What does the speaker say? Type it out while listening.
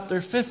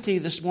chapter 50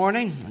 this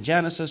morning.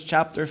 Genesis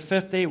chapter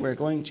 50. We're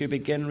going to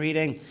begin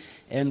reading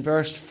in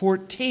verse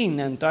 14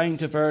 and down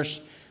to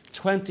verse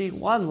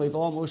 21. We've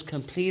almost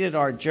completed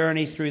our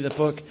journey through the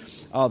book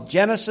of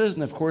Genesis.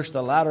 And of course,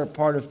 the latter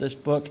part of this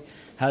book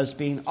has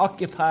been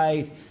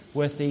occupied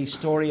with the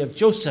story of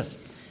Joseph.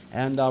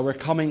 And we're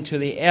coming to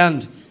the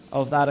end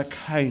of that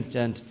account.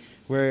 And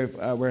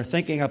we're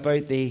thinking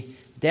about the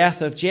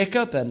death of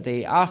Jacob and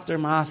the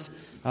aftermath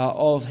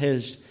of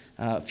his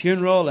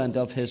funeral and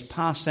of his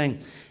passing.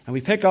 And we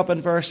pick up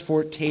in verse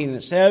 14.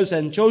 It says,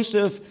 "And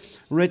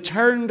Joseph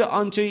returned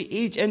into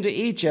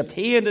Egypt,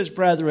 he and his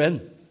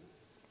brethren,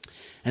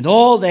 and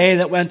all they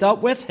that went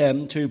up with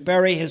him to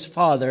bury his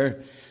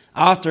father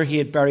after he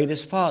had buried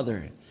his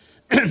father.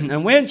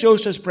 And when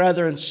Joseph's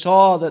brethren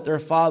saw that their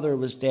father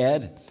was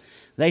dead,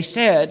 they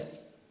said,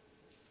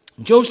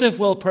 Joseph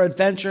will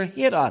peradventure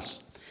hate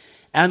us,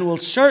 and will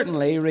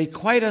certainly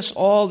requite us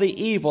all the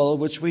evil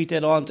which we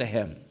did unto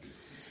him.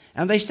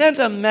 And they sent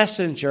a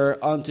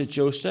messenger unto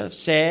Joseph,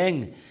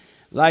 saying,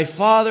 Thy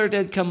father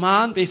did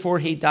command before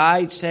he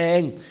died,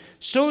 saying,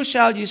 So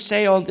shall you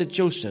say unto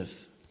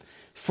Joseph,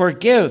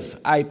 Forgive,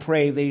 I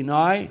pray thee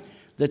now,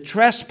 the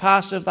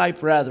trespass of thy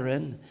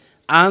brethren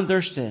and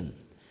their sin.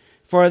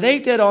 For they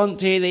did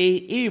unto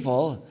thee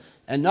evil,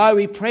 and now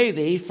we pray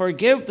thee,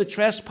 forgive the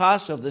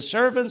trespass of the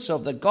servants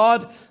of the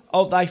God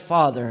of thy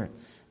father.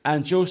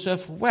 And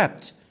Joseph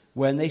wept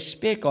when they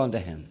spake unto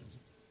him.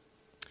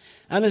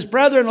 And his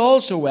brethren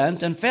also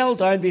went and fell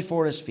down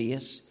before his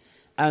face,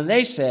 and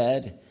they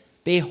said,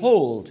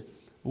 Behold,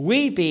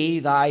 we be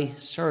thy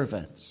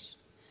servants.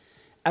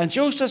 And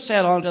Joseph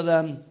said unto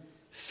them,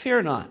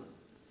 Fear not,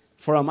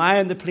 for am I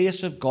in the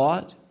place of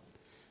God?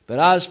 But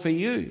as for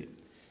you,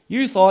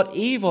 you thought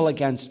evil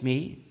against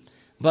me,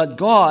 but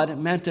God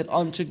meant it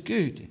unto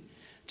good,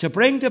 to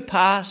bring to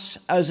pass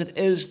as it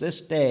is this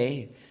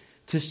day,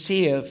 to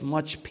save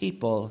much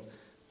people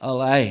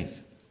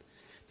alive.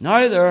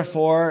 Now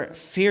therefore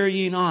fear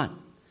ye not,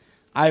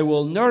 I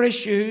will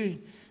nourish you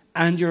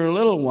and your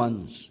little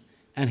ones.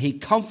 And he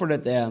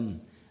comforted them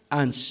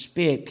and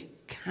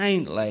spake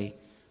kindly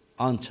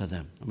unto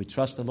them." And we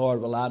trust the Lord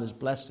will add his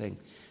blessing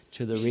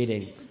to the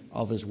reading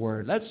of his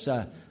word. Let's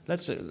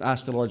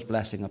ask the Lord's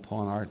blessing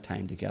upon our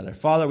time together.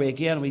 Father, we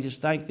just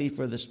thank thee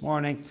for this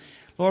morning.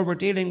 Lord, we're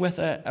dealing with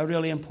a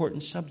really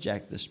important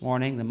subject this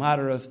morning, the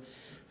matter of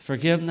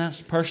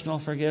forgiveness, personal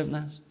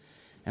forgiveness.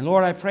 And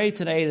Lord, I pray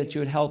today that you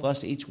would help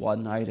us each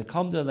one now to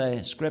come to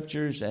the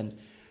scriptures and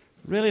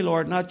really,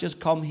 Lord, not just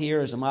come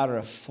here as a matter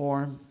of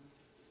form,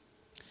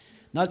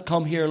 not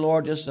come here,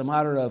 Lord, just a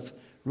matter of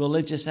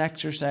religious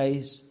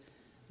exercise,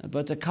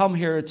 but to come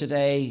here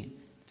today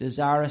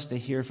desirous to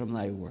hear from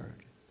thy word.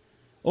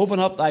 Open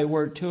up thy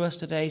word to us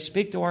today.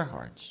 Speak to our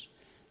hearts.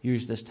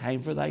 Use this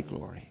time for thy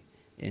glory.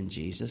 In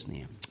Jesus'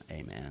 name,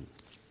 amen.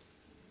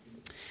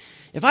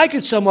 If I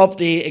could sum up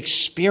the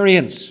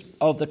experience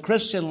of the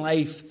Christian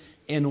life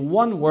in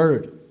one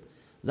word,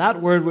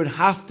 that word would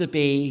have to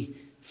be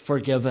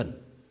forgiven.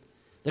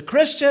 The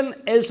Christian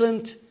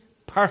isn't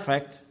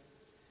perfect,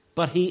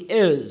 but he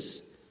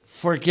is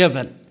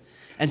forgiven.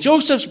 And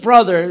Joseph's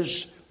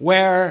brothers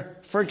were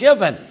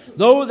forgiven.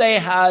 Though they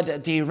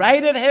had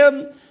derided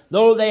him,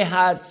 though they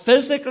had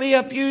physically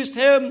abused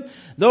him,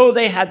 though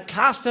they had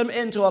cast him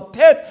into a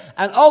pit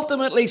and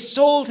ultimately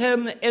sold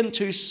him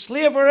into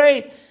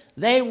slavery,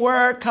 they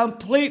were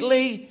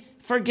completely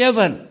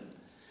forgiven.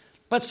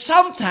 But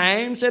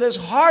sometimes it is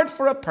hard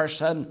for a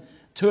person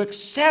to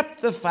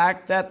accept the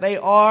fact that they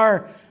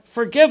are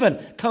forgiven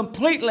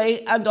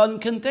completely and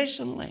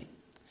unconditionally.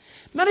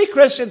 Many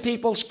Christian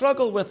people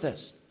struggle with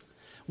this.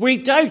 We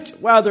doubt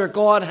whether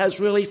God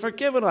has really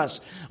forgiven us.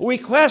 We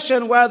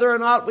question whether or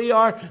not we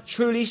are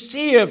truly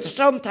saved.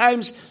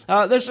 Sometimes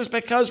this is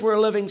because we're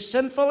living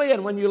sinfully,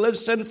 and when you live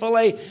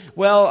sinfully,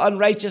 well,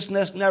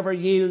 unrighteousness never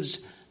yields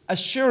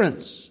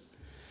assurance.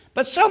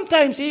 But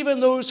sometimes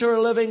even those who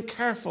are living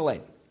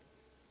carefully,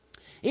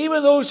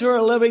 even those who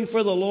are living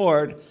for the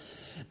Lord,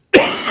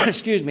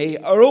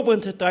 are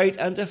open to doubt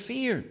and to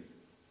fear,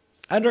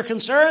 and are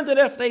concerned that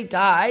if they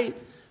die,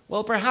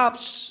 well,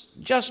 perhaps,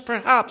 just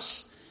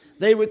perhaps,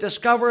 they would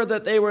discover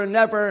that they were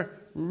never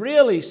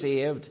really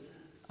saved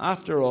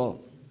after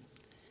all.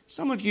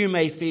 Some of you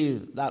may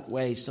feel that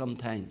way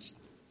sometimes.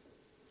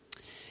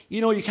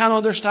 You know, you can't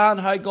understand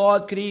how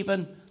God could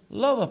even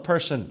love a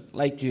person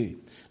like you,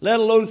 let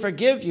alone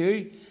forgive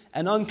you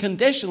and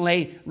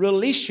unconditionally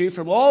release you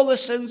from all the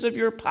sins of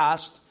your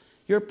past,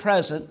 your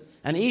present,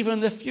 and even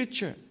the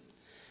future.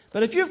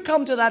 But if you've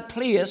come to that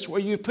place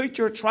where you put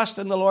your trust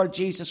in the Lord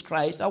Jesus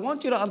Christ, I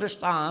want you to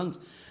understand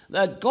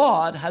that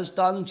God has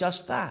done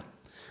just that.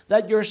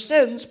 That your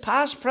sins,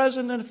 past,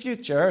 present, and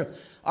future,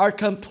 are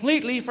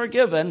completely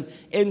forgiven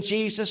in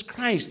Jesus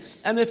Christ.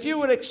 And if you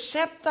would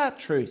accept that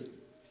truth,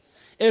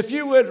 if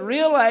you would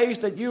realize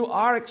that you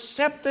are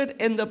accepted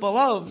in the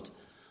beloved,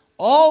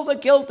 all the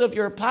guilt of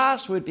your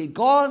past would be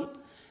gone,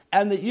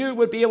 and that you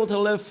would be able to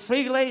live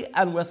freely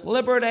and with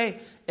liberty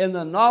in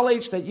the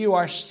knowledge that you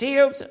are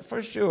saved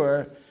for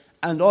sure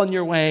and on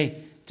your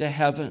way to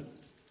heaven.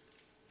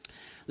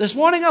 This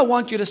morning I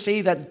want you to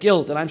see that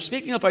guilt, and I'm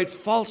speaking about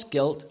false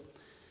guilt,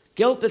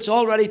 guilt that's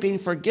already been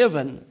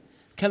forgiven,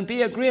 can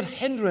be a great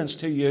hindrance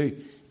to you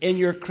in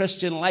your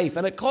Christian life,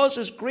 and it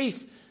causes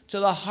grief to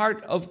the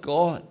heart of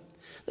God.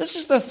 This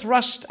is the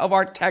thrust of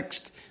our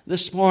text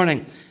this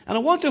morning. And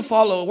I want you to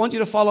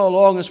follow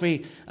along as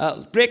we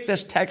break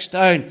this text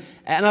down.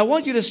 And I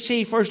want you to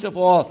see, first of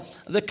all,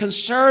 the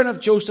concern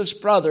of Joseph's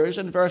brothers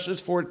in verses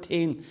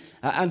 14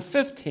 and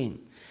 15.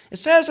 It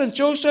says, "And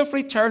Joseph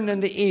returned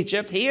into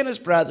Egypt, he and his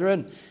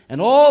brethren,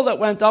 and all that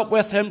went up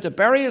with him to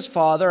bury his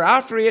father,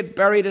 after he had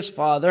buried his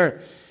father.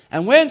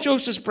 And when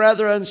Joseph's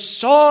brethren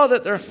saw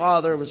that their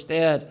father was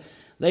dead,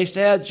 they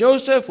said,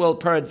 Joseph will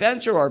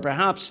peradventure or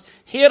perhaps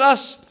hate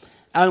us,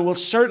 and will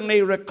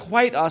certainly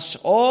requite us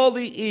all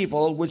the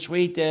evil which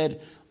we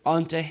did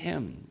unto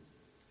him."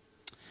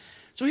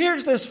 So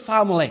here's this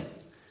family,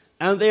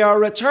 and they are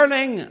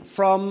returning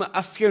from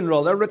a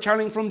funeral. They're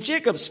returning from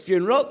Jacob's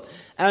funeral,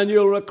 and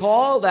you'll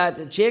recall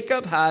that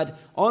Jacob had,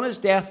 on his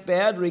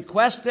deathbed,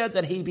 requested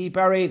that he be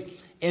buried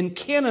in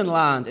Canaan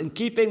land, in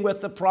keeping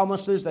with the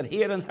promises that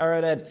he had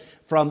inherited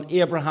from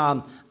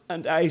Abraham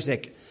and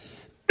Isaac.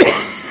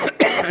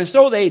 And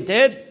so they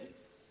did,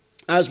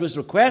 as was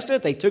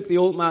requested. They took the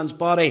old man's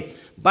body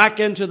back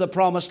into the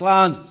promised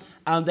land,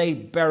 and they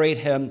buried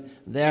him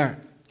there.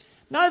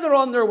 Now they're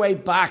on their way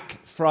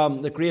back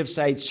from the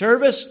graveside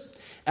service,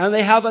 and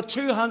they have a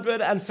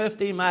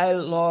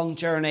 250-mile long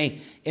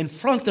journey in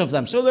front of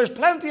them. So there's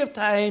plenty of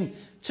time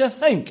to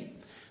think.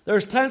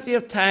 There's plenty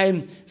of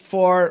time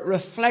for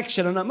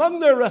reflection. And among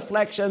their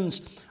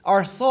reflections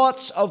are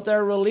thoughts of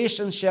their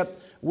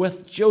relationship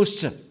with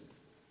Joseph.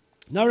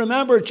 Now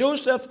remember,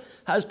 Joseph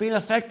has been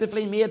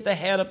effectively made the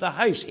head of the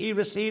house. He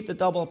received the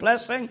double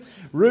blessing.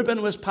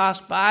 Reuben was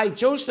passed by.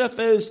 Joseph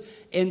is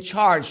in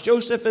charge.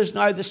 Joseph is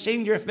now the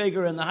senior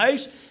figure in the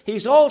house.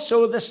 He's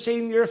also the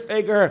senior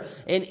figure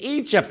in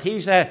Egypt.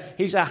 He's a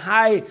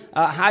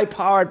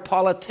high-powered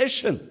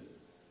politician.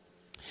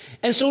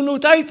 And so no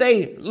doubt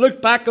they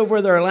looked back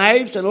over their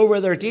lives and over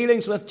their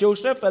dealings with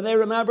Joseph, and they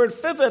remembered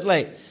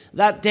vividly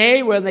that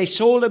day when they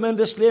sold him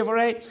into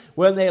slavery,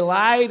 when they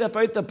lied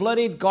about the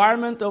bloodied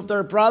garment of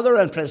their brother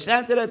and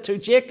presented it to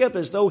Jacob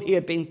as though he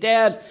had been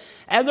dead.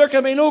 And there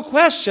can be no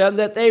question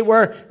that they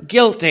were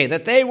guilty,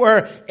 that they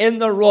were in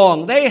the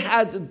wrong. They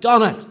had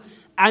done it.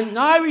 And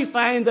now we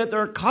find that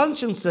their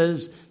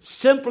consciences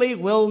simply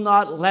will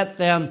not let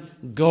them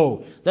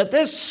go. That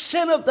this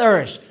sin of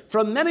theirs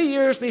from many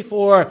years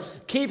before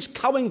keeps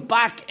coming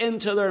back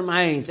into their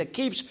minds. It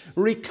keeps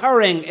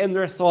recurring in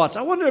their thoughts.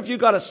 I wonder if you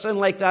got a sin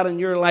like that in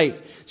your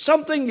life.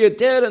 Something you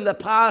did in the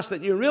past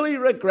that you really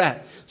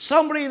regret.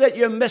 Somebody that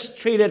you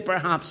mistreated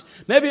perhaps.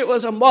 Maybe it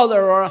was a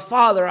mother or a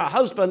father, a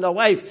husband, a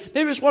wife.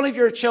 Maybe it was one of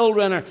your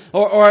children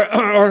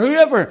or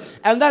whoever.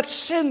 And that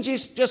sin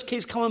just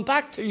keeps coming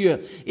back to you.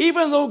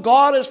 Even though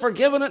God has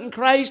forgiven it in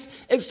Christ,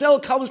 it still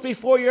comes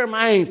before your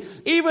mind.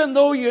 Even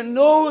though you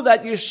know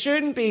that you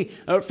shouldn't be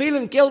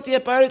feeling guilty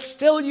about it,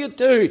 still you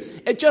do.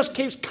 It just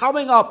keeps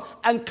coming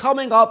up and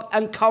coming up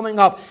and coming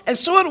up. And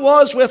so it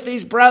was with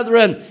these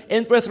brethren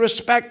with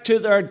respect to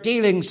their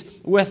dealings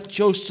with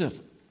Joseph.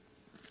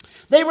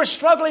 They were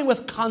struggling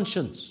with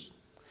conscience.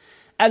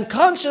 And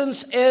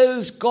conscience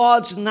is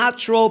God's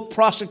natural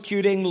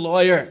prosecuting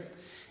lawyer.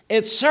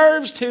 It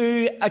serves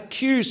to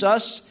accuse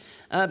us,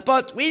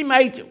 but we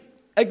might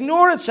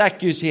ignore its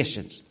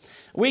accusations.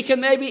 We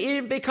can maybe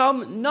even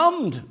become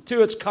numbed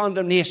to its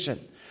condemnation.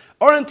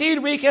 Or indeed,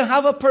 we can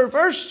have a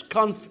perverse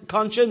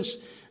conscience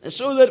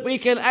so that we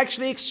can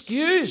actually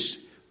excuse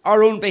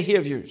our own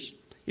behaviors.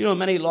 You know,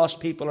 many lost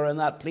people are in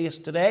that place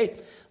today.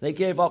 They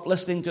gave up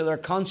listening to their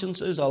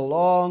consciences a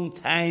long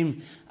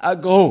time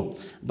ago.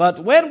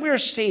 But when we're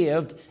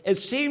saved, it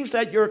seems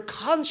that your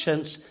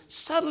conscience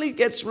suddenly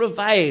gets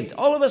revived.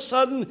 All of a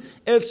sudden,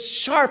 it's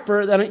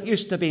sharper than it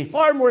used to be,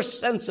 far more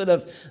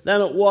sensitive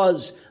than it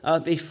was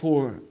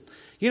before.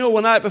 You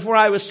know, before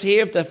I was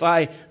saved, if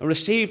I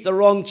received the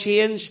wrong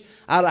change,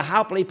 I'd have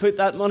happily put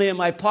that money in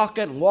my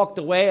pocket and walked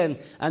away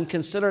and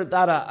considered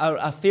that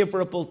a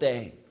favourable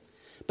day.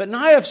 But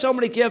now if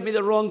somebody gave me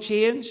the wrong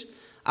change,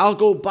 I'll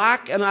go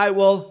back and I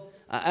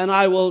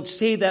will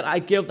see that I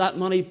give that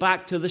money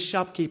back to the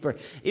shopkeeper.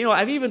 You know,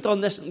 I've even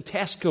done this in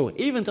Tesco,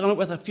 even done it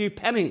with a few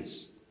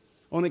pennies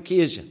on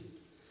occasion,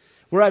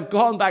 where I've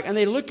gone back and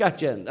they look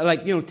at you,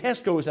 like, you know,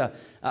 Tesco is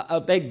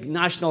a big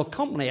national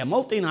company, a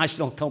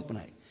multinational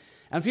company.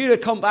 And for you to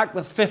come back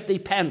with 50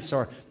 pence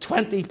or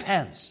 20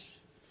 pence,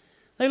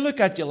 they look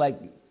at you like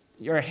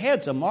your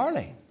head's a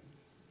Marley,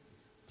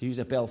 to use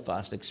a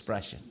Belfast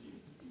expression.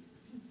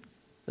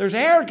 There's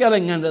air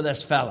getting into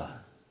this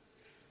fella.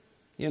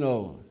 You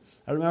know,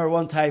 I remember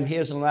one time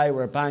Hazel and I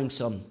were buying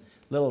some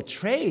little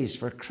trays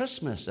for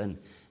Christmas, and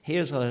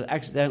Hazel had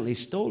accidentally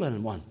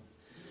stolen one.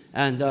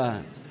 And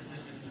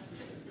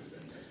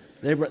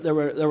there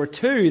were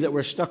two that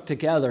were stuck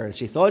together, and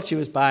she thought she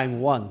was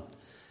buying one.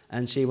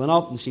 And she went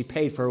up and she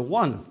paid for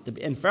one.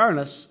 In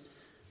fairness,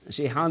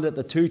 she handed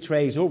the two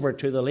trays over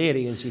to the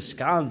lady and she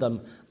scanned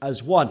them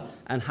as one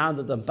and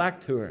handed them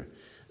back to her.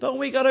 But when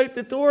we got out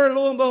the door,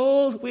 lo and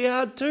behold, we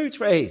had 2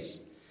 trays.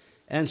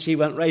 And she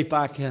went right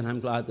back in,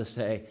 I'm glad to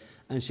say,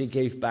 and she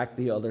gave back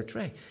the other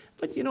tray.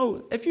 But you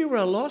know, if you were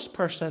a lost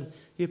person,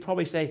 you'd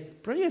probably say,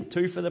 brilliant,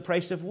 2 for the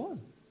price of 1.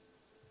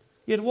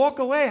 You'd walk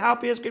away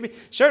happy as could be.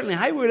 Certainly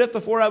I would have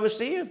before I was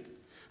saved.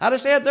 I'd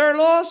have said, they're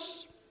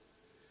lost.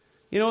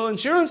 You know,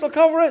 insurance will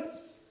cover it.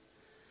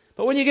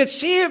 But when you get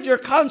saved, your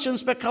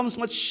conscience becomes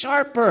much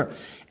sharper.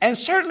 And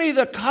certainly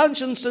the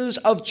consciences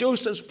of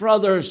Joseph's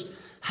brothers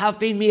have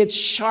been made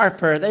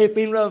sharper. They've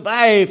been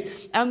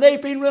revived, and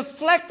they've been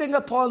reflecting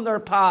upon their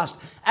past,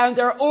 and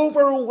they're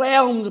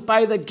overwhelmed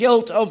by the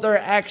guilt of their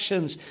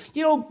actions.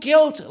 You know,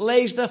 guilt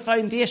lays the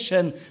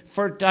foundation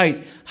for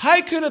doubt.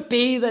 How could it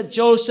be that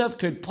Joseph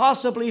could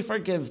possibly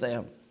forgive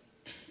them?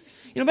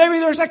 You know, maybe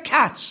there's a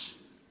catch.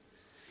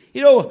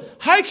 You know,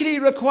 how could he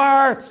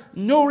require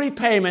no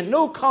repayment,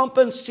 no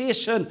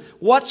compensation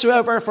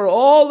whatsoever for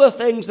all the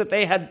things that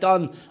they had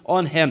done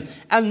on him?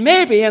 And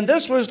maybe, and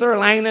this was their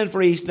line of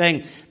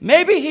reasoning,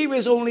 maybe he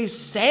was only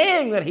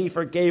saying that he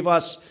forgave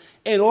us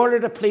in order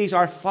to please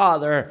our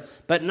father.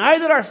 But now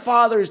that our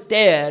father's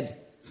dead,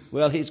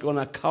 well, he's going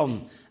to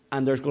come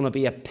and there's going to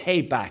be a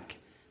payback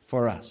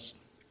for us.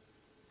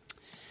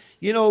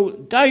 You know,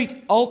 doubt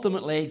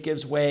ultimately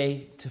gives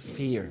way to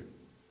fear.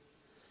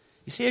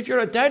 You see, if you're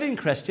a doubting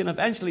Christian,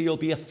 eventually you'll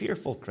be a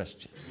fearful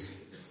Christian.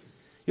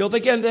 You'll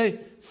begin to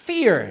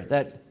fear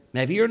that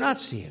maybe you're not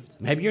saved.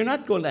 Maybe you're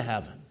not going to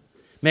heaven.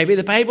 Maybe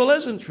the Bible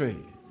isn't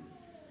true.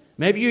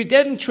 Maybe you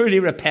didn't truly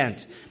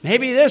repent.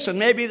 Maybe this and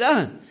maybe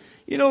that.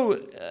 You know,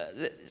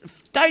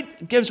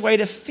 doubt gives way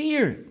to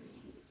fear.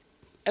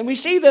 And we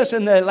see this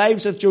in the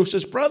lives of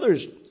Joseph's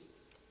brothers.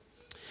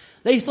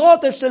 They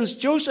thought that since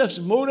Joseph's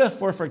motive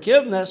for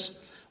forgiveness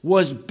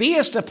was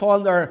based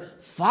upon their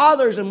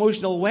father's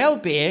emotional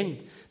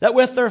well-being, that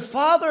with their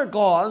father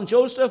gone,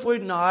 Joseph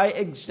would now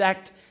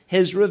exact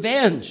his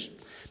revenge.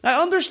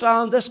 Now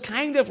understand, this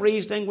kind of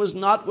reasoning was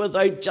not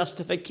without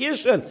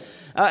justification.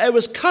 It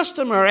was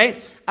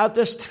customary at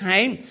this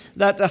time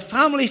that the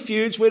family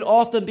feuds would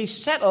often be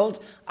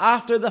settled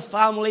after the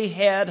family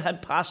head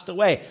had passed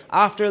away,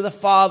 after the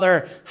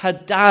father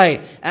had died.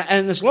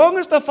 And as long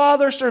as the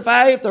father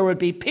survived, there would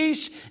be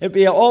peace. It would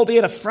be,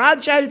 albeit a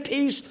fragile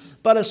peace,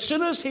 but as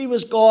soon as he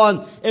was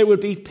gone, it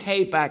would be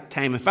payback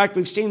time. In fact,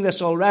 we've seen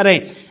this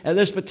already,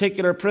 this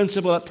particular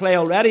principle at play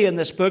already in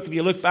this book. If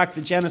you look back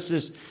to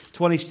Genesis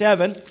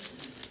 27,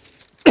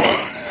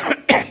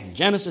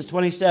 Genesis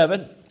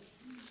 27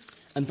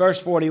 and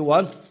verse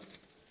 41.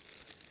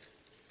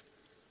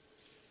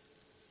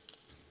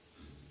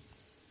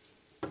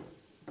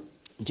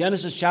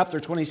 Genesis chapter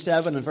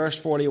 27 and verse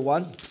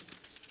 41.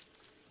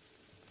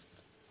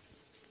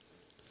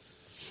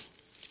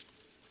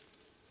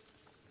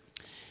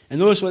 And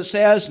notice what it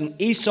says, and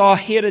Esau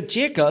hated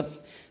Jacob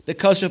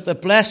because of the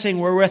blessing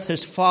wherewith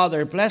his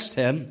father blessed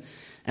him.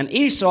 And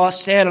Esau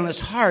said in his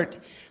heart,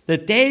 the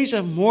days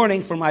of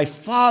mourning for my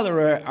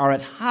father are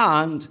at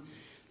hand,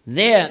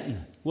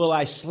 then will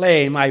I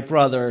slay my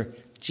brother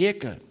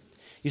Jacob.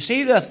 You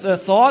see the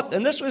thought,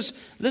 and this was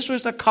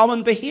the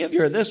common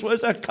behavior. This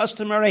was a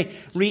customary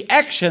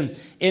reaction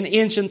in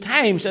ancient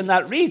times in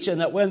that region,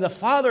 that when the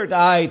father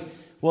died,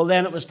 well,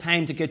 then it was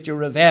time to get your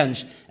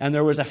revenge, and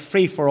there was a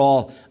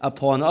free-for-all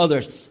upon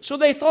others. So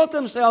they thought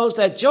themselves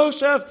that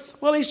Joseph,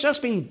 well, he's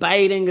just been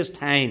biding his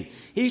time.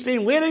 He's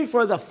been waiting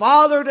for the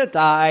father to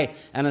die,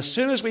 and as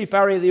soon as we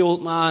bury the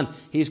old man,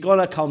 he's going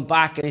to come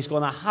back and he's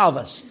going to have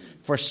us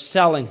for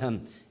selling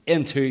him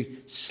into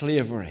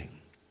slavery.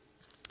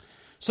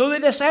 So they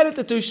decided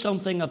to do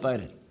something about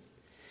it.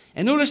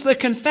 And notice the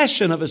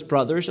confession of his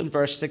brothers in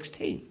verse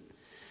 16.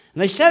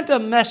 And they sent a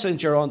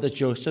messenger unto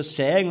Joseph,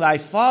 saying, thy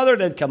father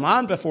did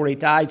command before he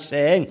died,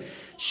 saying,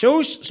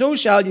 so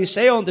shall you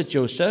say unto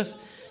Joseph,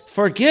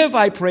 forgive,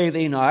 I pray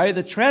thee now,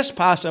 the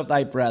trespass of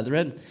thy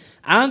brethren,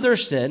 and their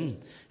sin,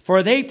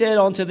 for they did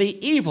unto thee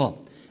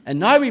evil. And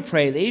now we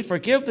pray thee,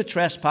 forgive the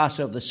trespass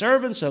of the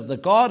servants of the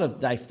God of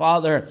thy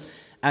father.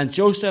 And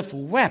Joseph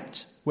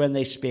wept when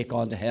they spake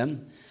unto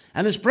him.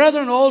 And his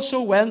brethren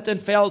also went and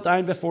fell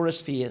down before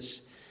his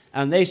face.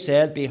 And they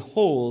said,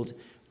 behold,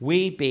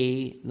 we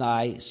be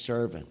thy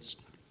servants.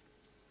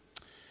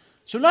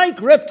 So now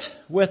gripped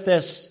with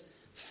this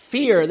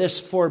fear, this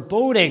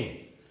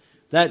foreboding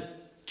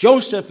that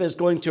Joseph is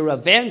going to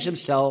revenge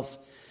himself,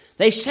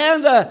 they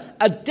send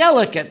a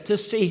delegate to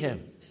see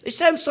him. They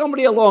sent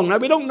somebody along. Now,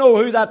 we don't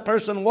know who that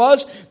person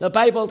was. The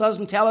Bible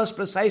doesn't tell us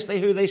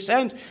precisely who they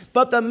sent,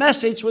 but the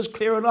message was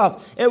clear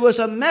enough. It was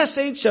a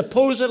message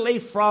supposedly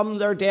from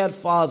their dead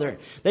father.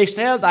 They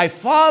said, thy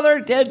father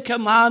did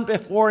command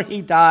before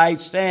he died,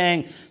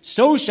 saying,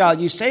 so shall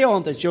you say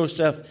unto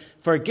Joseph,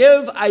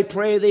 forgive, I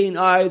pray thee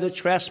now, the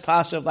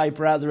trespass of thy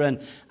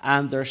brethren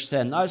and their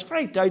sin. Now, it's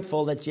very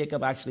doubtful that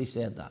Jacob actually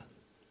said that.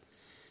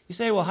 You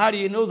say, well, how do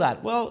you know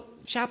that? Well,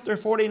 chapter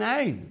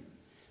 49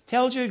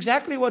 tells you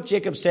exactly what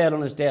Jacob said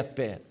on his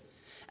deathbed.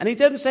 And he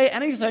didn't say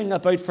anything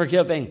about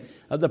forgiving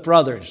the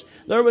brothers.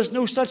 There was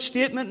no such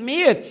statement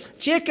made.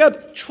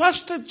 Jacob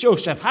trusted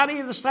Joseph. Had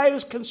he the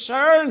slightest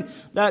concern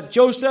that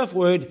Joseph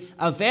would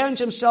avenge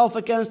himself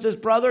against his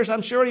brothers,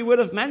 I'm sure he would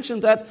have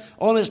mentioned that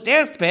on his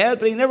deathbed,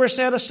 but he never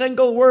said a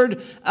single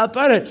word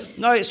about it.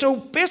 Now, so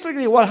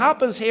basically what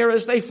happens here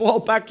is they fall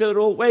back to their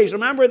old ways.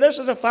 Remember, this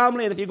is a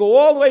family, and if you go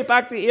all the way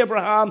back to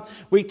Abraham,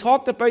 we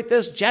talked about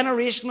this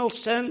generational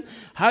sin,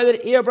 how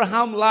that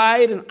Abraham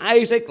lied, and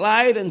Isaac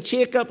lied, and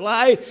Jacob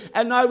lied,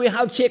 and now we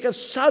have Jacob's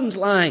sons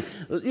lying.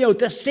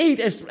 Deceit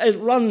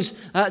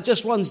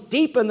just runs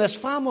deep in this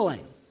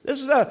family.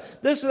 This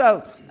is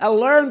a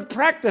learned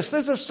practice.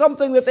 This is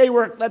something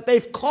that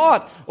they've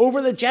caught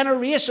over the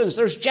generations.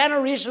 There's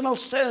generational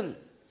sin.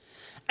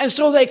 And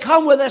so they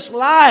come with this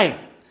lie.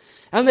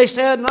 And they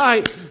said,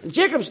 now,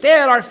 Jacob's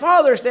dead, our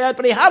father's dead,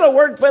 but he had a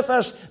word with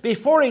us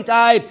before he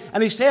died,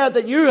 and he said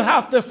that you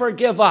have to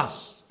forgive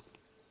us.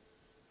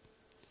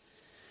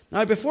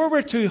 Now, before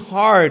we're too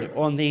hard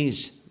on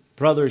these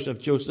brothers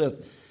of Joseph,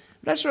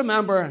 let's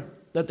remember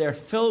that they're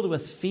filled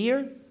with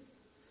fear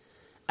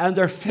and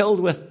they're filled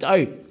with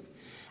doubt.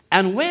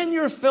 And when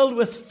you're filled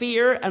with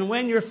fear and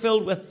when you're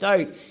filled with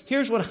doubt,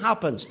 here's what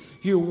happens.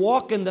 You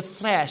walk in the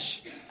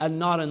flesh and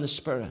not in the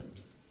spirit.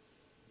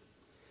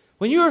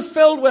 When you're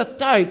filled with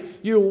doubt,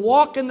 you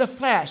walk in the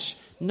flesh,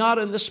 not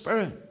in the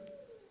spirit.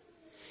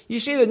 You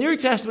see, the New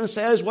Testament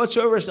says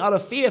whatsoever is not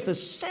of faith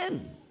is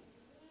sin.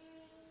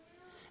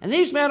 And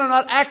these men are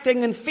not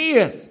acting in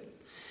faith.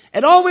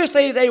 And always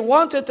they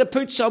wanted to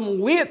put some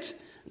weight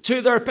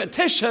to their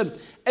petition.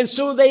 And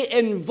so they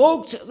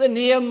invoked the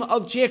name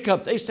of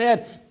Jacob. They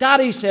said,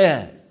 Daddy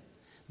said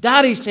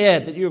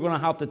that you're going to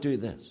have to do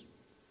this.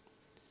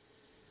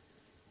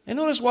 And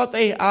notice what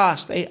they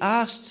asked. They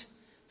asked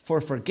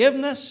for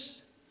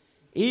forgiveness,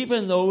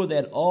 even though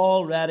they'd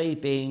already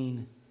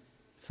been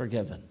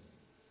forgiven.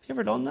 Have you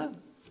ever done that?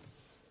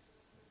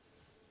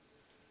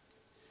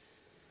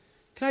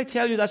 Can I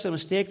tell you that's a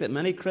mistake that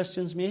many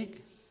Christians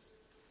make?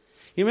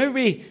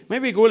 Maybe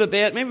we go to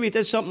bed, maybe we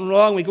did something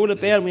wrong, we go to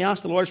bed and we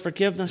ask the Lord's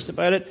forgiveness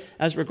about it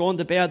as we're going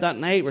to bed that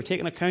night. We're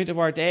taking account of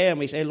our day and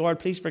we say, Lord,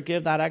 please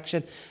forgive that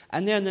action.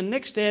 And then the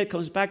next day it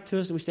comes back to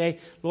us and we say,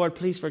 Lord,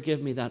 please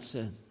forgive me that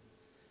sin.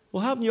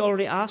 Well, haven't you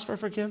already asked for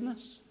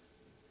forgiveness?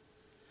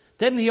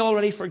 Didn't he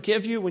already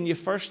forgive you when you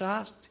first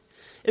asked?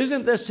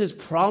 Isn't this his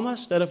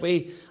promise that if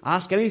we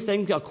ask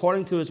anything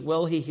according to his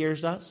will, he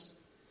hears us?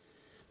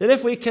 That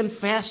if we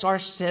confess our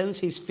sins,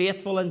 he's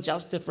faithful and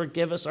just to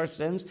forgive us our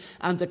sins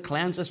and to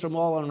cleanse us from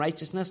all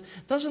unrighteousness.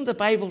 Doesn't the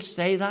Bible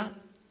say that?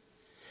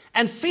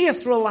 And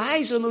faith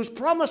relies on those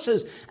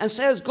promises and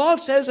says, God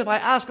says if I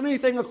ask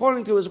anything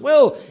according to his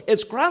will,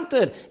 it's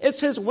granted. It's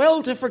his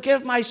will to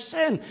forgive my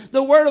sin.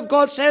 The word of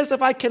God says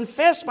if I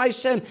confess my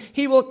sin,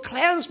 he will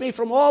cleanse me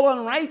from all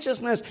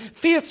unrighteousness.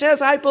 Faith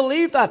says I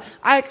believe that.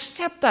 I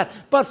accept that.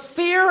 But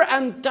fear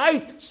and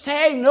doubt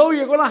say, no,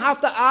 you're going to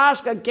have to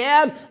ask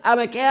again and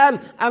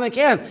again and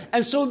again.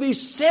 And so these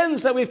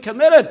sins that we've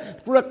committed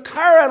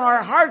recur in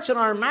our hearts and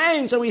our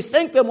minds, and we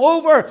think them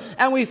over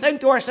and we think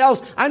to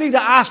ourselves, I need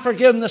to ask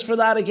forgiveness for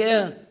that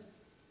again.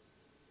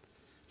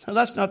 Now,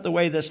 that's not the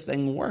way this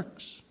thing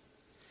works.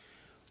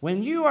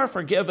 When you are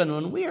forgiven,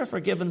 when we are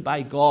forgiven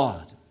by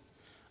God,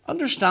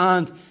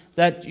 understand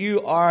that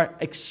you are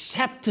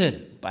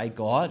accepted by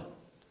God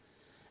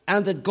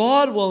and that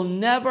God will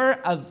never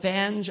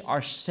avenge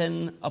our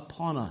sin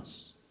upon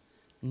us.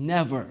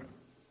 Never.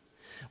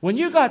 When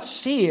you got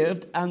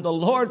saved and the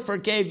Lord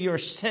forgave your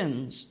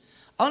sins,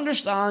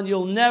 understand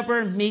you'll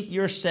never meet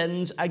your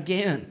sins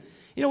again.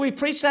 We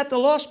preach that to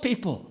lost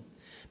people.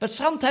 But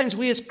sometimes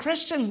we as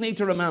Christians need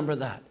to remember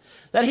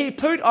that he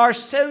put our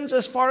sins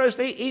as far as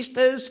the east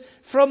is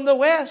from the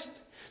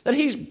west, that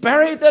he's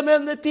buried them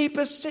in the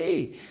deepest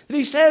sea, that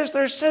he says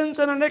their sins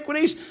and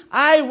iniquities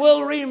I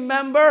will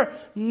remember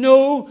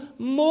no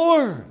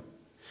more.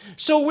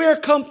 So we're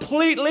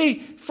completely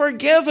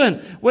forgiven.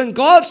 When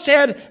God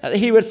said that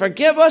he would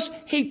forgive us,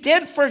 he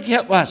did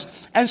forgive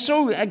us. And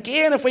so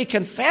again, if we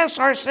confess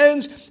our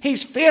sins,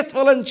 he's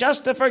faithful and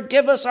just to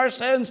forgive us our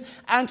sins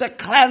and to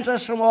cleanse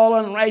us from all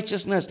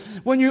unrighteousness.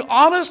 When you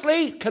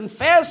honestly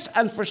confess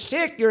and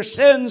forsake your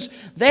sins,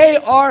 they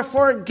are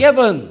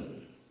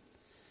forgiven.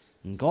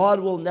 And God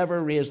will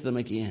never raise them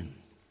again.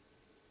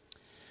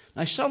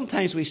 Now,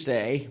 sometimes we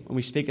say, when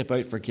we speak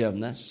about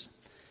forgiveness,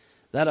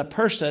 that a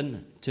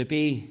person to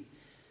be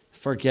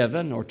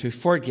forgiven or to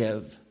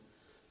forgive,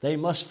 they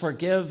must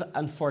forgive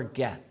and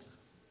forget.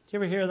 Do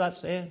you ever hear that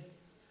saying?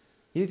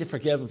 You need to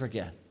forgive and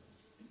forget.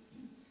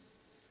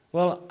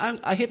 Well,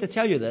 I hate to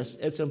tell you this,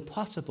 it's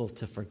impossible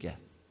to forget.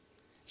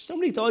 If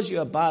somebody does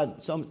you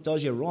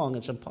does you wrong,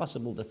 it's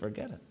impossible to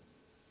forget it.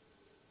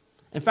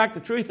 In fact, the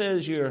truth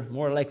is you're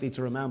more likely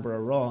to remember a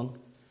wrong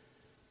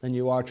than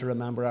you are to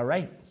remember a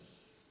right.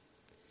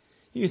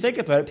 You think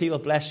about it, people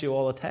bless you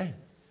all the time.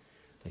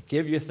 They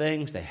give you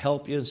things, they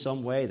help you in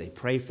some way, they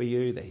pray for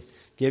you, they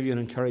give you an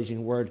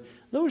encouraging word.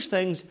 Those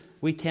things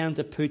we tend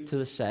to put to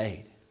the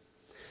side.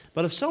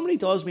 But if somebody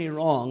does me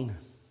wrong,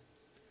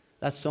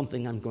 that's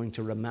something I'm going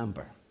to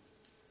remember.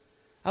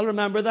 I'll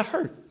remember the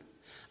hurt.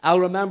 I'll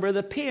remember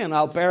the pain.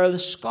 I'll bear the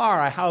scar.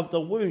 I have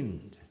the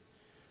wound.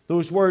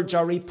 Those words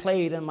are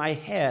replayed in my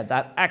head.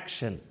 That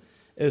action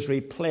is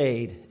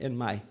replayed in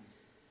my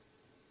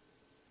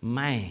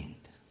mind.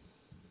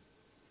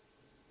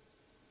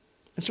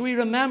 And so we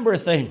remember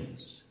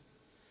things.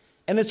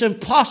 And it's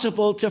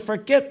impossible to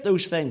forget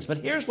those things. But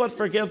here's what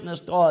forgiveness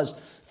does.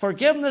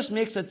 Forgiveness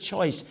makes a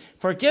choice.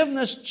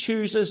 Forgiveness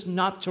chooses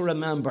not to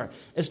remember.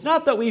 It's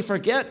not that we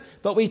forget,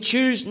 but we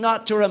choose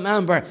not to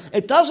remember.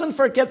 It doesn't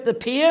forget the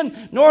pain,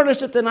 nor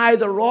does it deny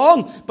the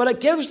wrong, but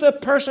it gives the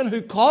person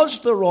who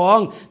caused the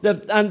wrong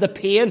and the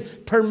pain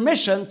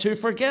permission to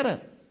forget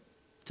it,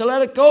 to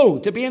let it go,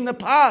 to be in the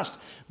past.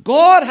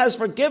 God has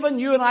forgiven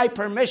you and I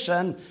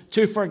permission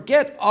to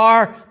forget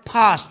our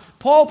past.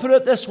 Paul put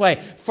it this way,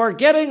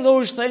 forgetting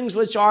those things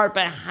which are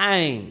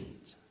behind,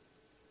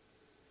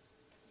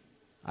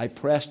 I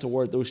press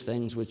toward those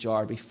things which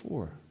are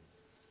before,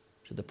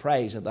 to the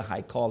praise of the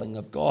high calling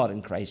of God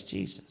in Christ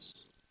Jesus.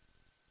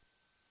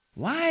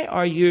 Why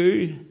are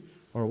you,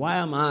 or why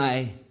am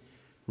I,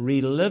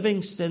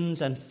 reliving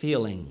sins and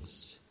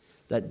feelings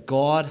that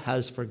God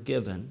has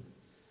forgiven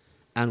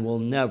and will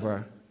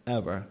never,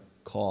 ever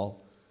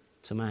call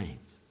to mind?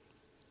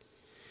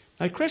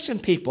 Now, Christian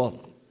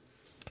people,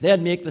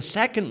 they'd make the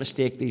second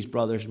mistake these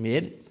brothers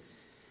made,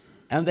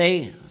 and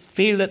they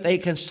feel that they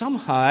can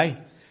somehow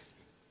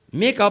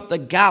make up the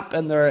gap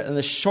in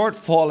the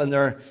shortfall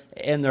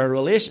in their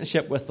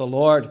relationship with the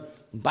Lord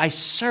by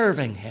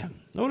serving Him.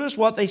 Notice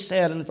what they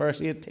said in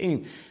verse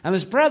 18. And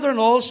his brethren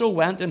also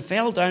went and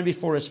fell down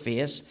before his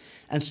face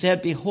and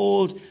said,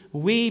 Behold,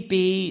 we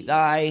be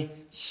thy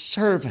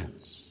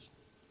servants.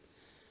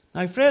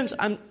 Now, friends,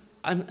 I'm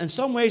in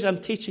some ways I'm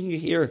teaching you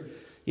here,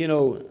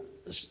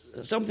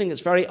 something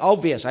that's very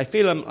obvious. I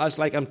feel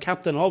I'm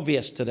Captain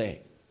Obvious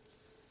today.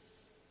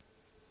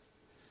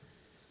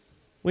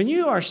 When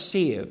you are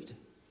saved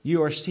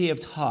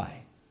how?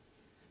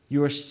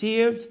 You are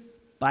saved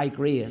by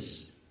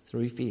grace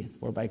through faith.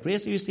 For by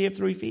grace are you saved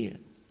through faith.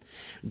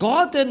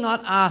 God did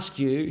not ask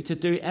you to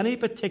do any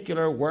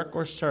particular work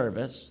or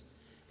service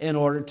in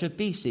order to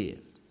be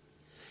saved.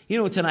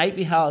 Tonight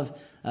we have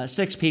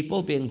 6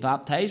 people being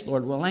baptized,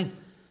 Lord willing,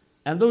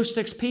 and those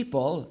 6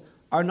 people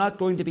are not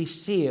going to be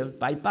saved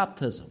by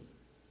baptism.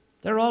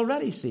 They're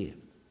already saved.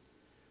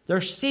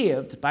 They're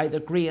saved by the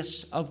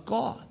grace of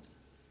God.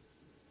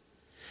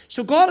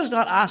 So God is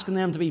not asking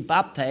them to be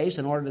baptized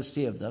in order to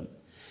save them.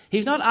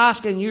 He's not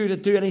asking you to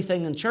do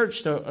anything in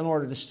church in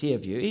order to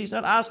save you. He's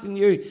not asking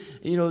you,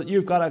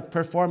 you've got to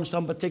perform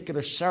some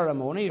particular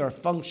ceremony or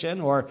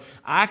function or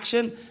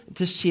action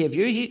to save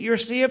you. You're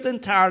saved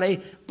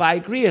entirely by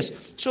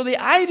grace. So the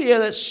idea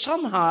that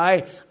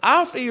somehow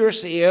after you're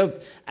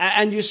saved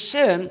and you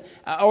sin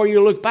or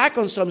you look back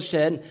on some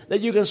sin,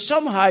 that you can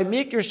somehow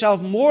make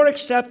yourself more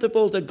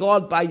acceptable to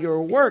God by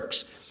your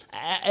works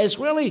is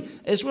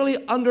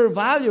really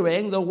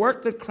undervaluing the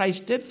work that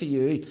Christ did for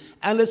you,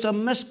 and it's a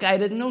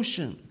misguided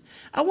notion.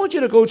 I want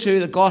you to go to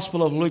the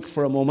Gospel of Luke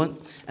for a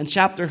moment, and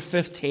chapter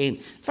 15.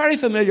 Very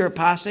familiar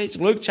passage,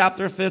 Luke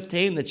chapter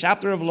 15, the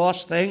chapter of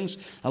lost things,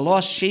 a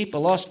lost sheep, a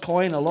lost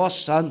coin, a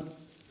lost son.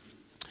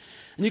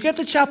 And you get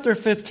to chapter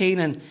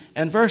 15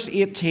 and verse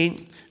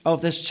 18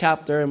 of this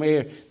chapter, and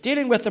we're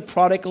dealing with the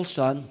prodigal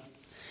son,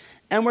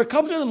 and we're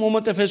coming to the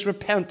moment of his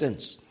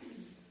repentance,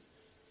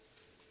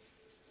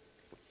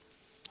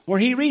 where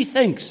he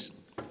rethinks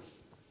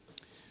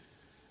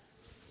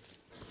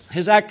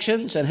his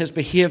actions and his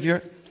behavior.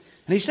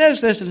 And he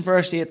says this in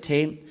verse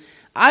 18,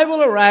 I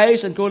will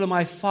arise and go to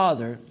my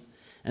father,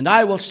 and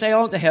I will say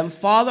unto him,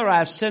 Father, I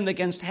have sinned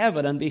against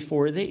heaven and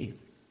before thee,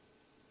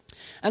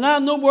 and I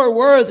am no more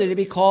worthy to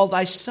be called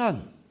thy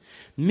son.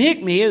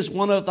 Make me as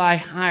one of thy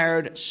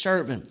hired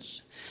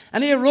servants.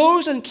 And he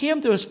arose and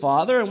came to his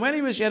father, and when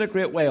he was yet a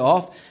great way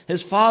off,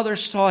 his father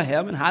saw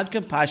him and had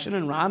compassion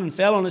and ran and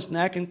fell on his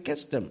neck and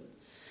kissed him.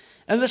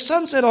 And the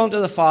son said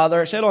unto him,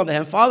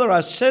 Father, I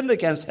have sinned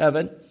against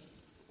heaven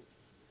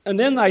and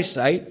in thy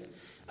sight,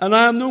 and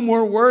I am no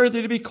more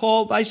worthy to be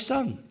called thy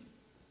son.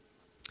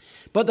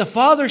 But the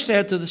father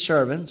said to the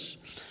servants,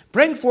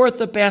 Bring forth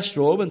the best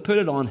robe and put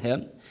it on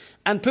him,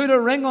 and put a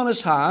ring on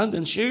his hand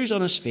and shoes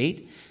on his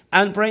feet,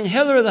 and bring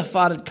hither the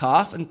fatted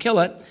calf and kill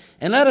it,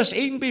 and let us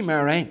eat and be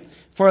merry.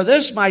 For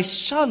this my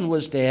son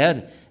was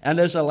dead and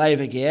is alive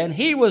again.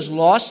 He was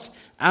lost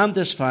and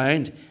is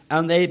found,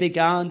 and they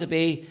began to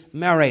be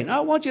merry. Now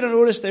I want you to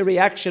notice the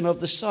reaction of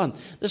the son.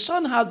 The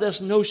son had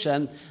this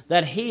notion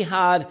that he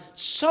had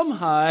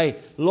somehow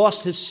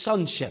lost his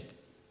sonship.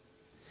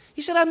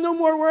 He said, I'm no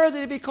more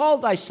worthy to be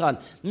called thy son.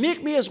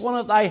 Make me as one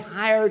of thy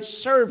hired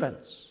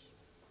servants.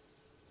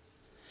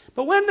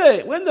 But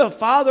when the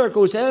father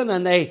goes in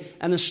and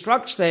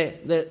instructs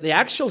the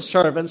actual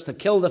servants to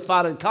kill the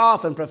fatted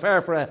calf and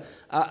prepare for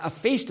a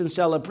feast and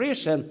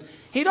celebration,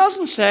 he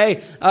doesn't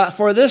say,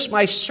 for this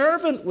my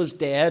servant was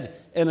dead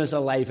and is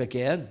alive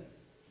again.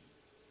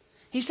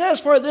 He says,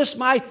 for this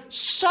my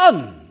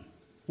son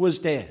was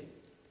dead.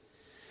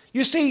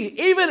 You see,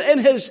 even in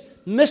his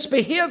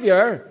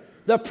misbehavior,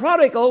 the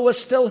prodigal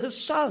was still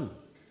his son.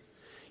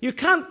 You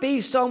can't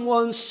be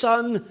someone's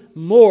son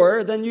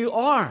more than you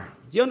are.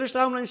 Do you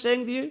understand what I'm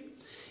saying to you?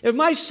 If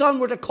my son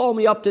were to call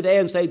me up today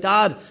and say,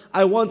 Dad,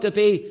 I want to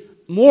be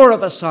more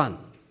of a son.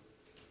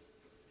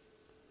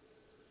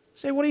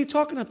 Say, what are you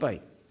talking about?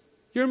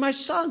 You're my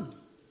son.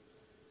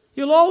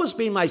 You'll always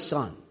be my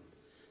son.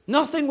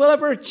 Nothing will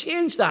ever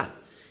change that.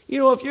 You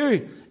know,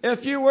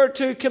 if you were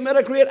to commit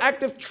a great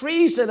act of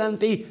treason and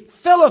be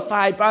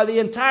vilified by the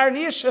entire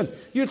nation,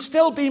 you'd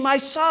still be my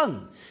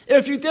son.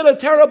 If you did a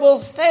terrible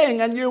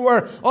thing and you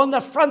were on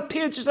the front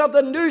pages of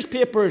the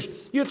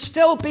newspapers, you'd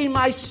still be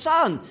my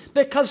son.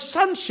 Because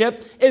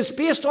sonship is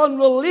based on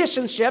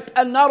relationship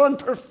and not on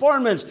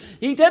performance.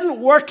 He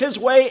didn't work his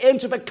way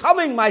into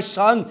becoming my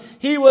son.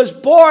 He was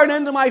born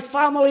into my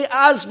family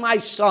as my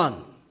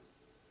son.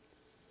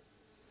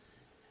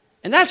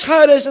 And that's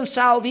how it is in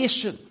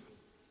salvation.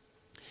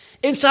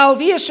 In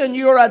salvation,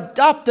 you are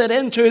adopted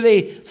into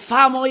the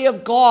family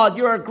of God.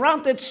 You are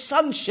granted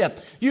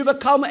sonship. You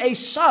become a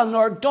son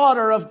or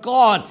daughter of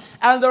God.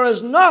 And there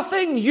is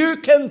nothing you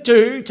can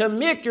do to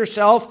make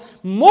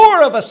yourself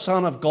more of a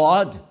son of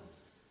God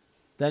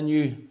than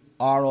you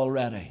are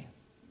already.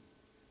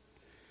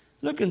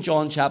 Look in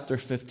John chapter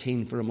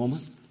 15 for a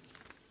moment.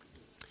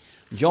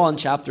 John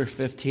chapter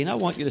 15. I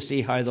want you to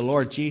see how the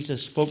Lord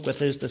Jesus spoke with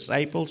his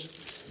disciples.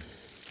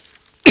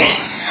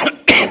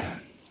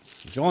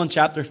 John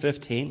chapter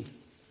 15,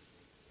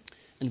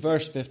 in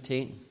verse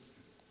 15,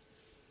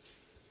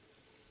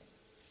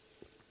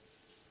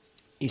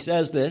 he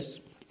says this,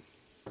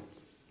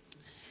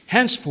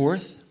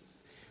 Henceforth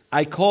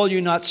I call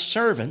you not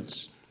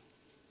servants,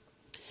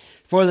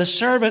 for the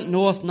servant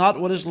knoweth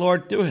not what his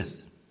Lord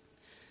doeth.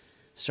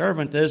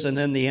 Servant is and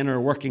in the inner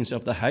workings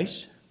of the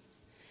house.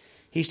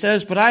 He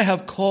says, But I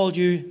have called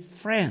you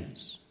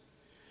friends,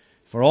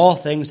 for all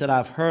things that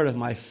I've heard of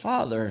my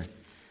Father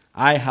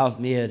I have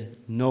made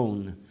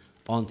known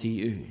unto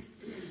you.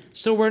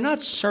 So we're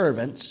not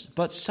servants,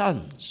 but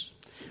sons.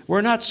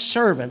 We're not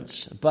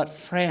servants, but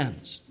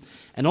friends.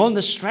 And on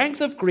the strength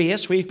of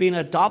grace, we've been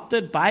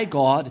adopted by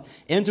God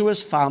into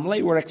his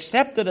family. We're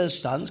accepted as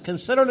sons,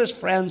 considered as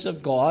friends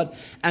of God.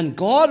 And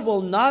God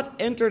will not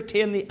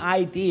entertain the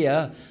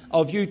idea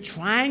of you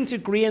trying to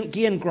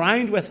gain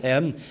ground with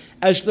him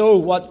as though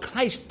what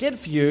Christ did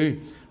for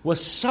you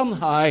was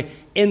somehow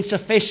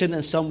insufficient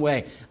in some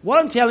way. What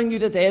I'm telling you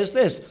today is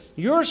this.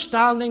 Your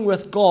standing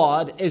with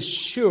God is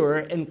sure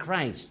in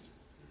Christ.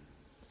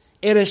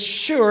 It is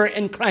sure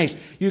in Christ.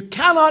 You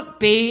cannot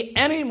be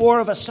any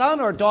more of a son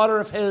or daughter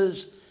of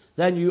his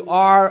than you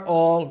are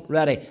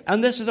already.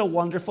 And this is a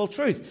wonderful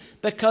truth.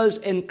 Because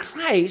in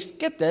Christ,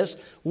 get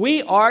this,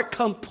 we are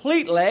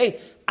completely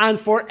and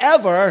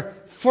forever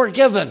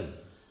forgiven.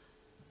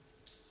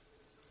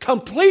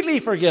 Completely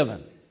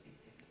forgiven.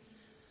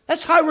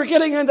 That's how we're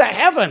getting into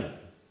heaven.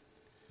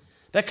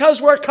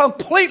 Because we're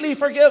completely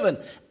forgiven.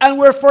 And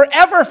we're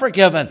forever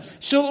forgiven.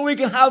 So that we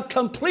can have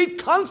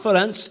complete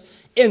confidence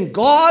in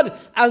God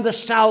and the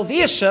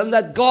salvation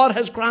that God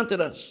has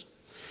granted us.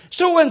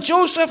 So when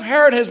Joseph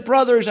heard his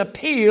brother's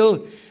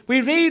appeal,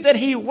 we read that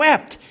he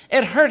wept.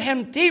 It hurt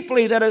him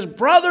deeply that his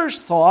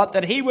brothers thought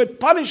that he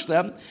would punish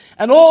them,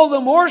 and all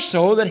the more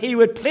so that he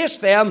would place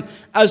them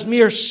as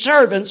mere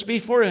servants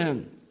before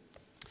him.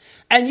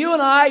 And you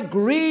and I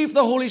grieve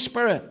the Holy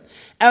Spirit.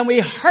 And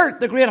we hurt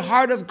the great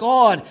heart of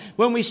God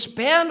when we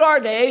spend our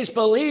days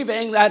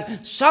believing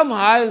that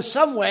somehow, in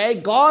some way,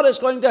 God is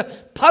going to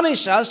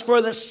punish us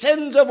for the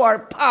sins of our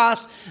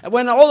past,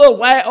 when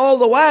all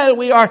the while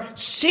we are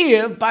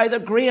saved by the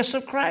grace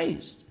of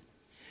Christ.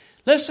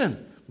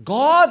 Listen,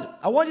 God,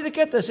 I want you to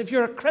get this, if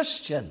you're a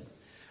Christian,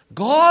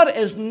 God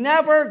is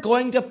never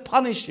going to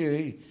punish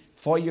you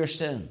for your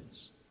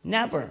sins.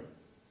 Never.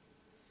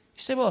 You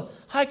say, well,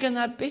 how can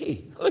that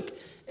be? Look,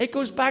 it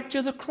goes back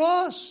to the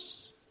cross.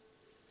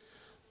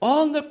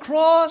 On the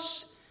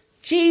cross,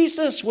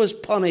 Jesus was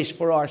punished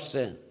for our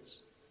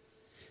sins.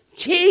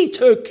 He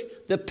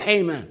took the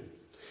payment.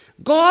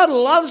 God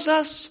loves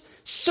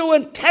us so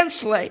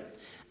intensely,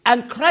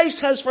 and Christ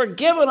has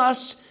forgiven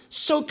us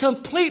so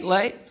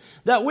completely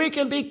that we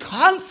can be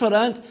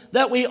confident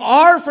that we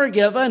are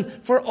forgiven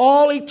for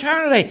all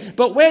eternity.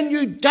 But when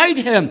you doubt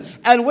him,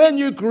 and when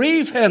you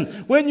grieve him,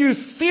 when you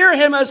fear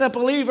him as a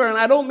believer, and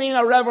I don't mean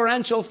a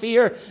reverential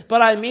fear,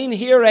 but I mean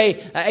here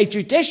a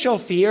judicial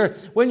fear,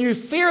 when you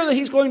fear that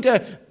he's going to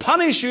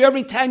punish you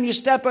every time you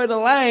step out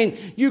of line,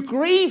 you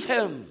grieve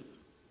him.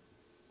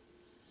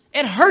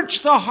 It hurts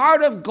the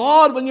heart of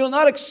God when you'll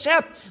not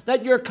accept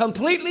that you're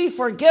completely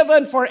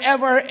forgiven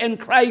forever in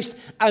Christ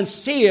and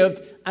saved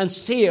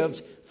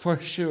for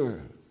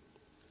sure.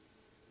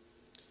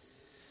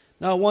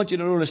 Now I want you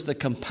to notice the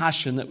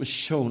compassion that was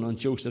shown on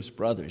Joseph's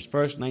brothers.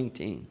 Verse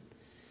 19.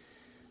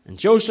 And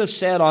Joseph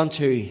said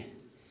unto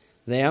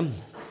them,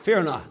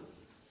 Fear not.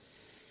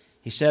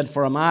 He said,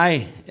 For am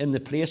I in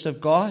the place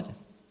of God?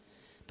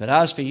 But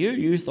as for you,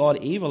 you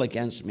thought evil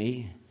against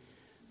me,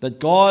 but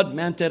God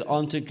meant it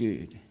unto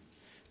good,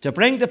 to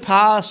bring to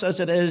pass as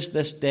it is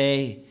this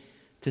day,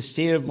 to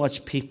save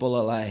much people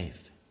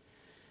alive.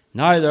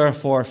 Now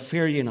therefore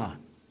fear ye not.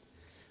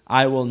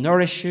 I will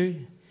nourish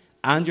you,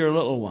 and your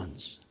little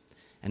ones.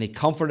 And he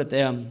comforted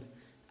them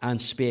and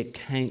spake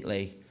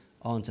kindly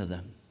unto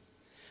them.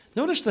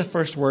 Notice the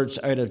first words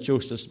out of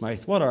Joseph's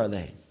mouth. What are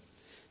they?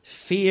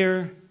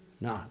 Fear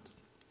not.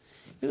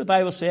 You know, the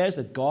Bible says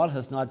that God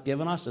hath not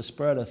given us a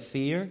spirit of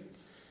fear,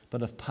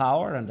 but of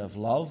power and of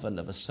love and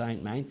of a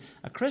sound mind.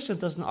 A Christian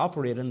doesn't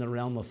operate in the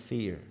realm of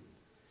fear.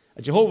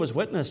 A Jehovah's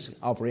Witness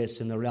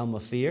operates in the realm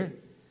of fear.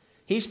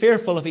 He's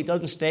fearful if he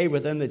doesn't stay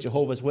within the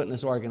Jehovah's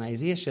Witness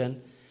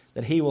organization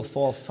that he will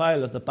fall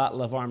foul of the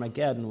battle of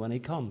Armageddon when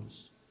it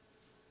comes.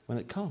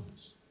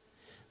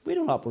 We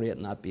don't operate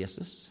on that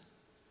basis.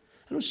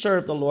 I don't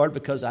serve the Lord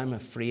because I'm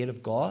afraid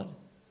of God.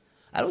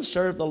 I don't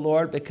serve the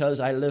Lord because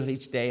I live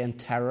each day in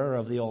terror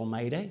of the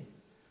Almighty.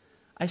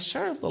 I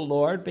serve the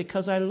Lord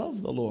because I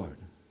love the Lord.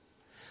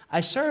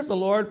 I serve the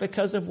Lord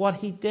because of what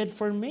he did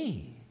for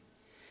me.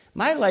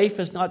 My life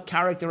is not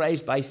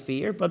characterized by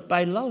fear, but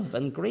by love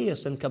and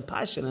grace and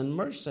compassion and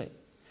mercy.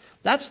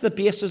 That's the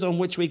basis on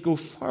which we go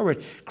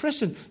forward.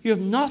 Christian, you have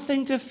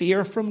nothing to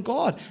fear from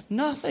God.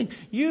 Nothing.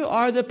 You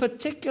are the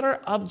particular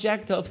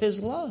object of his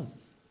love.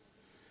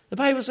 The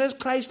Bible says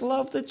Christ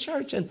loved the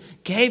church and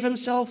gave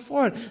himself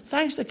for it.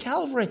 Thanks to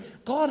Calvary,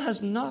 God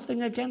has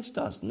nothing against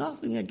us.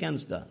 Nothing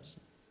against us.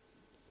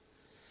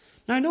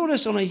 Now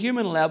notice on a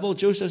human level,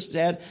 Joseph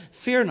said,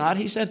 fear not.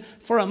 He said,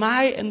 for am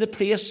I in the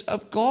place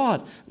of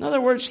God? In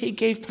other words, he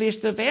gave place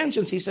to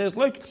vengeance. He says,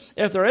 look,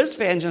 if there is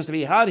vengeance to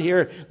be had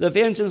here, the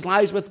vengeance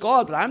lies with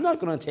God, but I'm not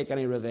going to take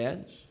any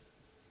revenge.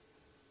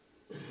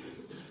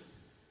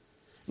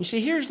 You see,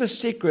 here's the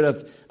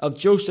secret of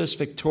Joseph's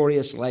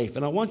victorious life.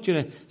 And I want you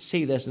to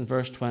see this in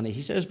verse 20.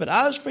 He says, but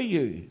as for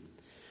you,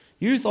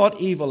 you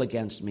thought evil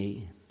against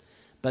me,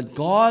 but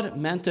God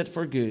meant it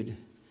for good,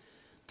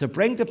 to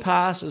bring to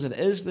pass as it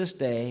is this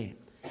day,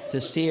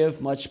 to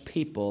save much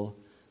people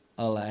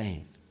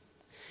alive.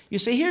 You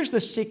see, here's the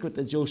secret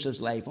to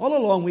Joseph's life. All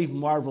along we've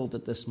marveled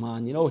at this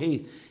man. You know,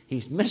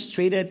 he's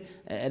mistreated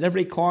at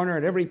every corner,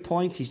 at every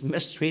point. He's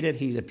mistreated.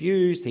 He's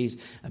abused. He's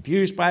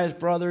abused by his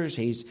brothers.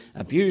 He's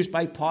abused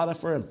by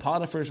Potiphar and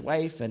Potiphar's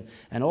wife,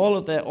 and all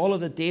of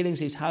the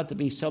dealings he's had to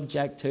be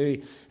subject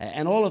to,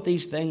 and all of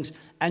these things.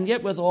 And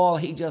yet withal,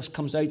 he just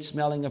comes out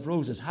smelling of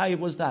roses. How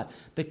was that?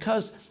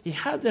 Because he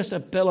had this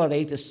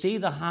ability to see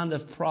the hand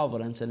of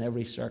providence in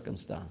every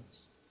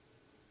circumstance.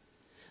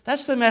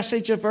 That's the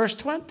message of verse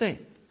 20.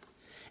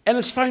 And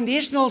it's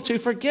foundational to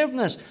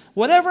forgiveness.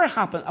 Whatever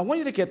happens, I want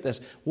you to get this.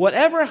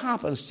 Whatever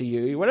happens to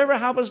you, whatever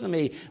happens to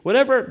me,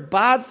 whatever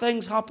bad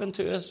things happen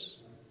to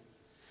us,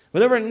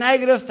 whatever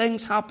negative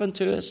things happen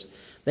to us,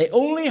 they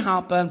only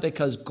happen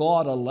because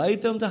God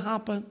allowed them to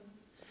happen.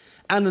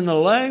 And in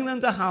allowing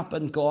them to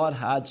happen, God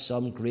had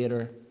some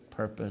greater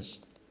purpose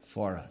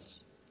for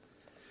us.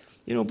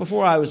 You know,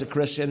 before I was a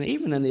Christian,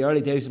 even in the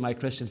early days of my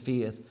Christian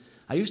faith,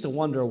 I used to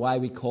wonder why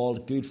we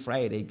called Good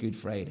Friday, Good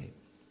Friday.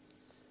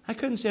 I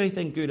couldn't say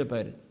anything good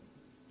about it.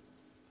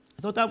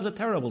 I thought that was a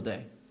terrible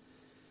day.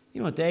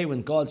 You know, a day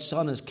when God's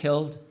Son is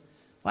killed.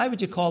 Why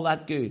would you call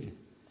that good?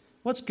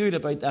 What's good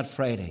about that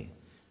Friday?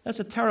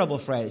 That's a terrible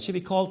Friday. It should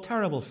be called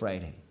Terrible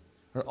Friday,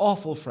 or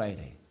Awful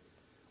Friday,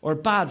 or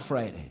Bad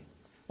Friday.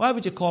 Why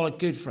would you call it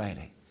Good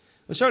Friday?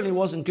 It certainly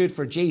wasn't good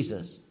for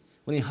Jesus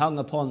when he hung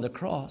upon the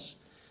cross.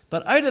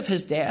 But out of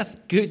his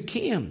death, good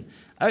came.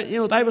 You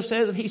know, the Bible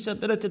says that he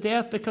submitted to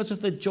death because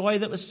of the joy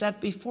that was set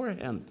before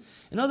him.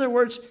 In other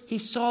words, he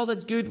saw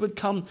that good would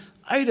come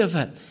out of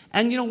it.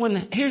 And, you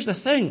know, here's the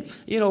thing,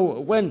 you know,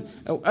 when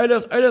out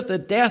of the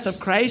death of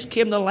Christ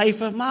came the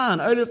life of man.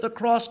 Out of the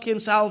cross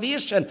came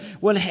salvation.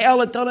 When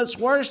hell had done its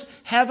worst,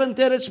 heaven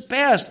did its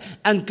best.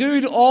 And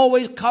good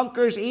always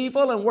conquers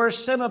evil, and where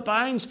sin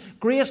abounds,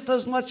 grace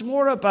does much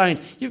more abound.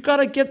 You've got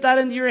to get that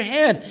into your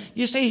head.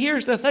 You see,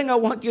 here's the thing I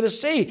want you to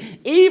see.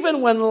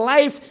 Even when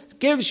life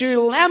gives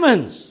you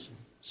lemons,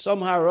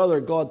 somehow or other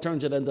God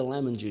turns it into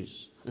lemon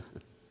juice.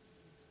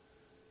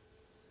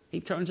 He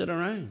turns it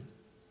around.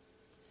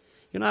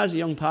 You know, as a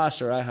young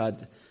pastor, I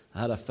had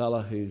a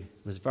fellow who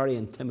was very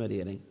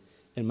intimidating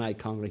in my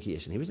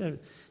congregation.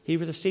 He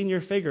was a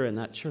senior figure in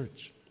that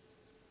church.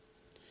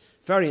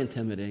 Very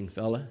intimidating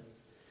fella.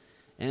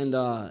 And,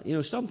 you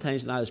know,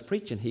 sometimes when I was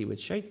preaching, he would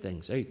shout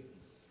things out.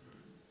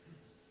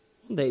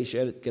 One day he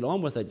shouted, "Get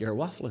on with it, you're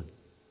waffling."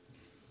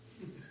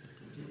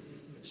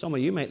 Some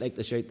of you might like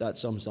to shout that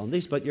some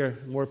Sundays, but you're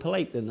more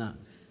polite than that.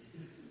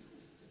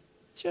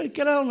 He shouted,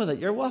 "Get on with it,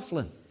 you're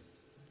waffling."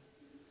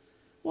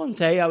 One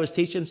day I was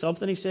teaching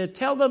something. He said,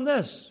 "Tell them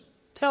this,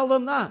 tell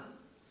them that."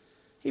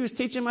 He was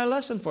teaching my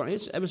lesson for me.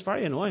 It was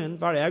very annoying,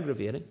 very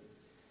aggravating.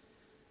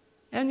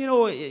 And, you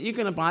know, you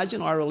can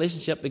imagine our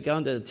relationship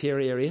began to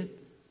deteriorate.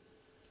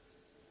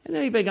 And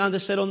then he began to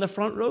sit on the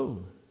front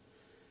row.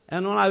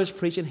 And when I was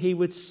preaching, he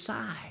would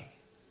sigh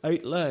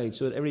out loud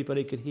so that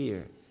everybody could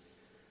hear.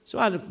 So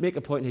I had to make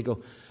a point, and he'd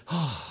go,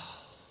 "Oh."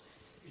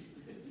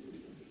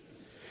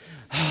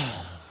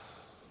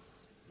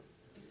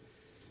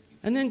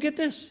 And then get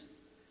this.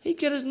 He'd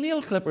get his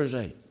nail clippers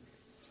out. And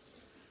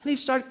he'd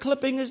start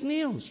clipping his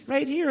nails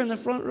right here in the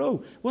front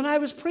row when I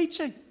was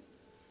preaching.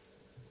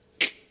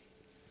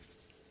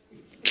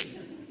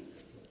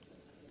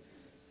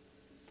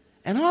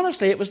 And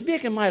honestly, it was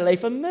making my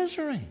life a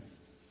misery.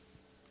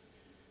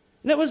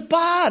 And it was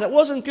bad. It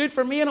wasn't good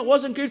for me, and it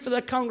wasn't good for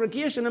the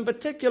congregation in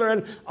particular.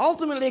 And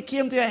ultimately it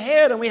came to a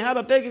head, and we had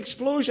a big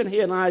explosion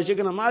here. Now, as you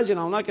can imagine,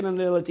 I'm not getting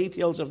into the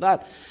details of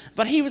that.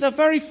 But he was a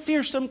very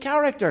fearsome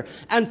character,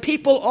 and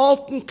people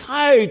often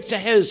cowed to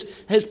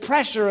his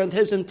pressure and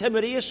his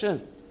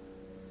intimidation.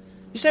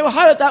 You say, well,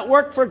 how did that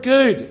work for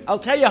good? I'll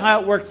tell you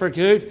how it worked for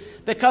good.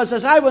 Because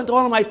as I went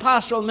on in my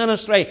pastoral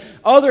ministry,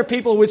 other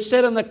people would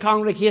sit in the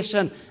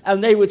congregation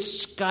and they would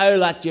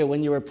scowl at you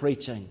when you were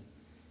preaching.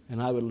 And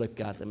I would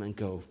look at them and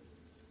go,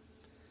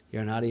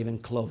 you're not even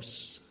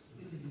close.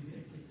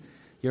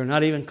 You're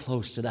not even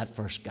close to that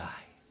first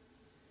guy.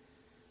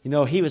 You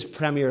know, he was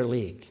Premier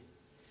League.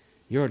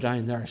 You're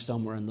down there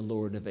somewhere in the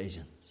lower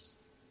divisions.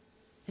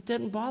 It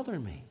didn't bother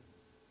me.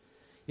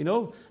 You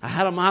know, I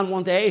had a man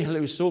one day who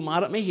was so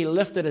mad at me, he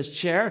lifted his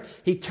chair,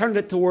 he turned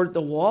it toward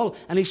the wall,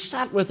 and he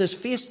sat with his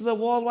face to the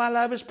wall while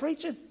I was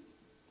preaching.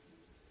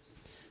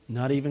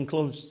 Not even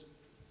close.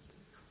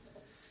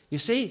 You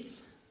see,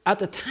 at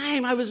the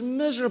time I was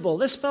miserable.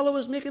 This fellow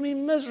was making me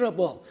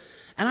miserable.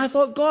 And I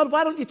thought, God,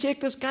 why don't you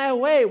take this guy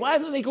away? Why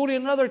don't he go to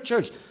another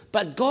church?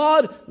 But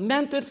God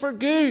meant it for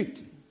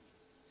good.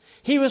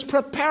 He was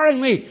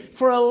preparing me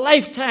for a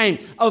lifetime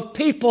of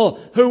people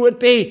who would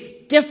be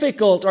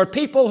difficult, or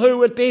people who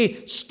would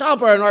be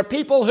stubborn, or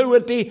people who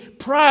would be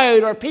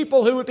proud, or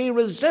people who would be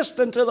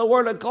resistant to the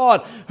Word of God,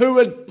 who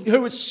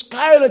would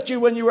scowl at you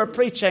when you were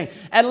preaching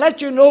and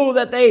let you know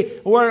that they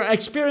were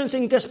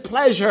experiencing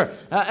displeasure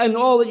in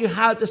all that you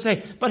had to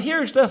say. But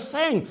here's the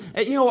thing,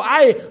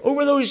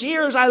 over those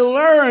years I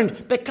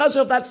learned, because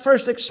of that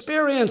first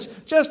experience,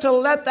 just to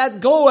let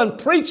that go and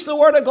preach the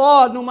Word of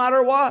God no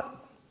matter what.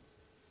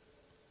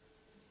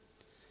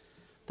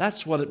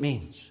 That's what it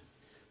means.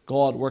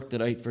 God worked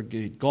it out for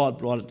good. God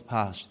brought it to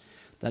pass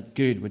that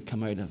good would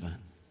come out of it.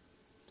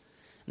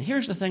 And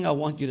here's the thing I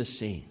want you to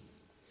see.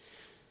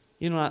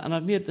 And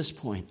I've made this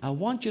point. I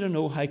want you to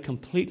know how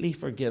completely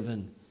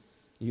forgiven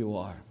you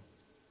are.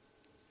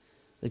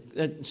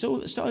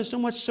 So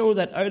much so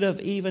that out of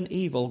even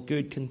evil,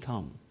 good can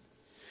come.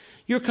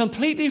 You're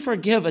completely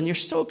forgiven. You're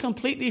so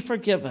completely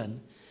forgiven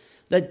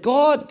that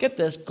God, get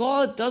this,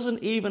 God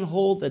doesn't even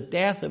hold the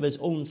death of his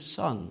own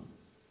Son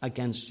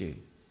against you.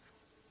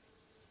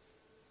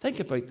 Think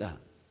about that.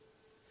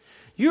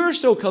 You're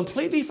so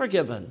completely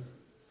forgiven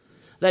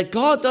that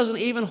God doesn't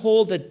even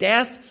hold the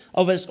death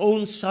of his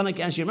own Son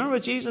against you. Remember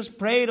Jesus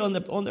prayed on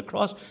the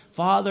cross,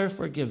 Father,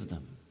 forgive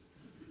them,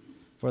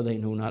 for they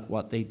know not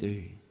what they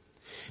do.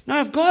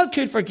 Now, if God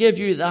could forgive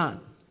you that,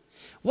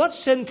 what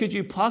sin could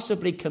you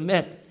possibly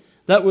commit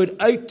that would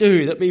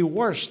be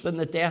worse than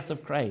the death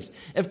of Christ?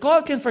 If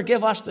God can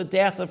forgive us the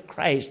death of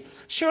Christ,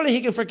 surely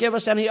he can forgive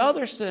us any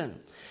other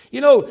sin.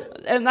 In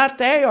that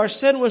day, our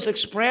sin was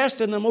expressed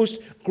in the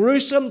most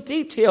gruesome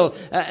detail.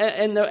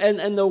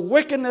 And the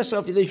wickedness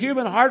of the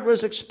human heart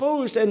was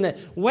exposed in the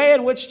way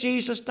in which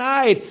Jesus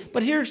died.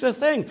 But here's the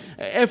thing.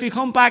 If you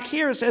come back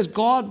here, it says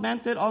God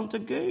meant it unto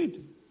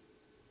good.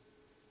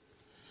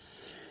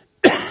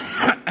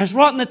 As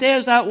rotten a day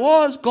as that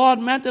was, God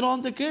meant it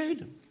unto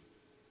good.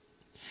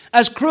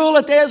 As cruel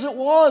a day as it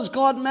was,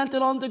 God meant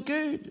it unto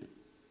good.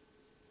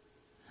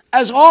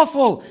 As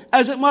awful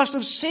as it must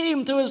have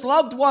seemed to his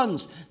loved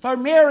ones, for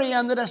Mary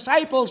and the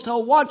disciples to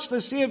watch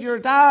the Savior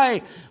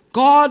die,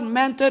 God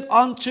meant it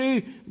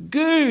unto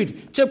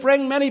good, to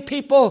bring many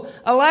people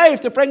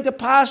alive, to bring to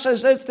pass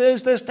as it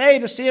is this day,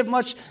 to save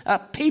much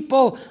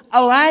people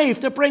alive,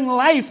 to bring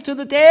life to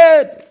the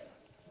dead.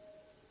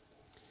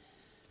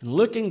 And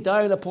looking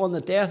down upon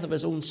the death of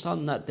his own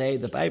Son that day,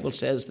 the Bible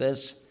says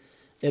this,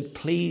 it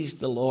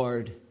pleased the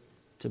Lord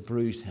to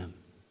bruise him.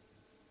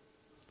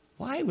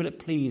 Why would it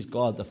please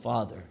God the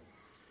Father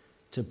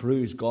to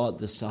bruise God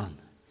the Son?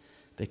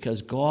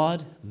 Because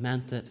God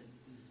meant it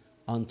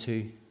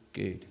unto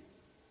good.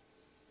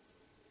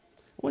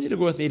 I want you to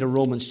go with me to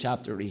Romans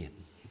chapter 8.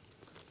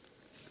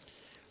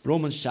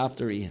 Romans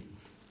chapter 8.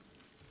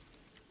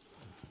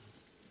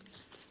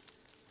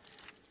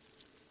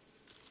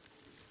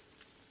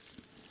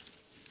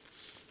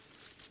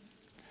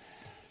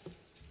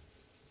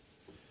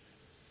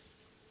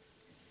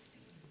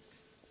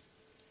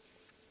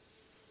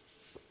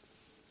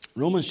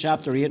 Romans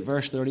chapter 8,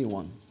 verse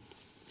 31.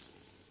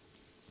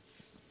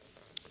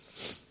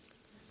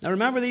 Now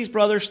remember, these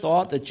brothers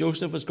thought that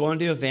Joseph was going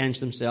to avenge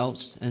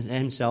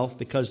himself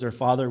because their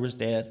father was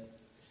dead.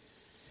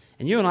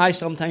 And you and I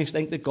sometimes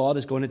think that God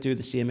is going to do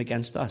the same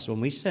against us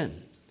when we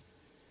sin.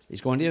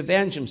 He's going to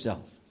avenge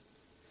himself.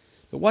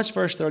 But watch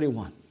verse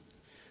 31.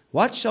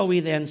 What shall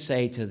we then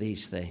say to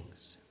these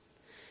things?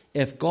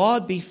 If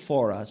God be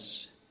for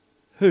us,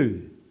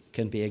 who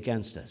can be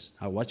against us?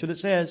 Now watch what it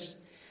says.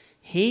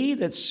 He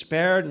that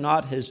spared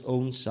not his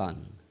own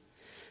Son,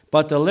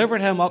 but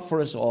delivered him up for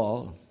us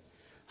all,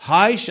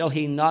 how shall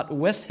he not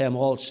with him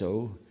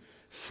also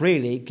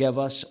freely give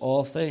us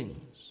all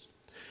things?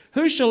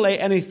 Who shall lay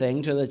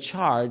anything to the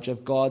charge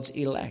of God's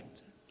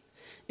elect?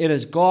 It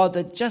is God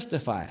that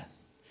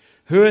justifieth.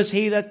 Who is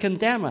he that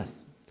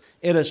condemneth?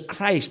 It is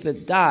Christ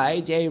that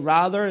died, yea,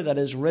 rather, that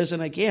is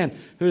risen again,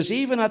 who is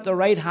even at the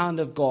right hand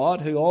of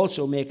God, who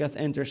also maketh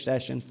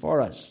intercession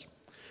for us.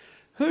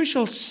 Who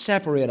shall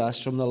separate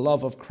us from the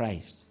love of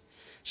Christ?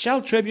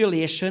 Shall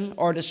tribulation,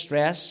 or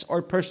distress,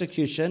 or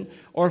persecution,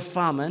 or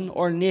famine,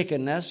 or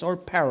nakedness, or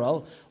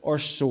peril, or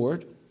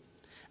sword?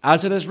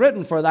 As it is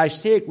written, for thy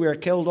sake we are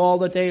killed all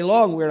the day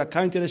long, we are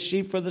accounted as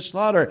sheep for the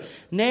slaughter.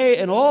 Nay,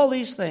 in all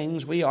these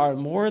things we are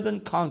more than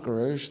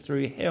conquerors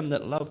through him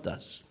that loved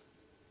us.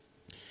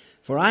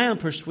 For I am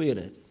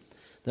persuaded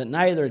that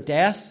neither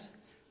death,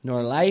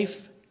 nor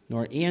life,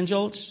 nor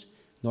angels,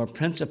 nor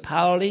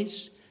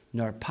principalities,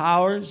 nor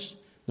powers,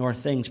 nor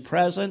things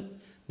present,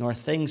 nor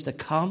things to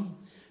come,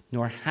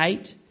 nor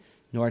height,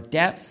 nor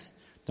depth,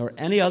 nor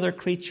any other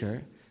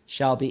creature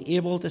shall be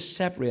able to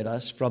separate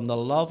us from the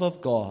love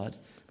of God,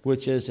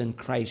 which is in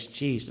Christ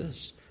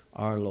Jesus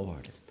our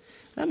Lord.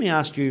 Let me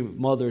ask you,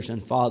 mothers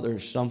and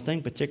fathers,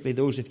 something, particularly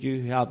those of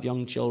you who have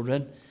young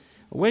children.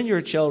 When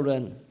your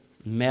children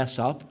mess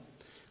up,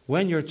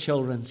 when your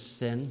children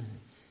sin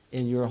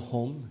in your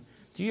home,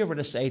 do you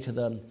ever say to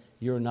them,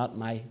 you're not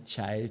my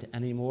child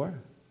anymore?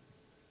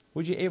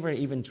 Would you ever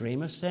even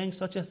dream of saying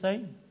such a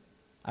thing?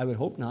 I would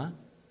hope not.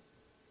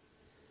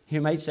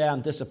 You might say,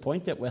 I'm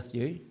disappointed with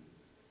you.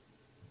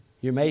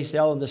 You may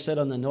tell them to sit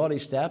on the naughty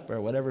step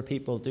or whatever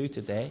people do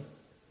today.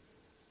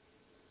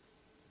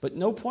 But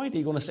no point are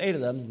you going to say to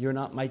them, you're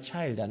not my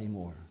child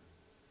anymore.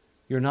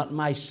 You're not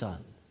my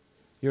son.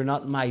 You're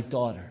not my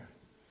daughter.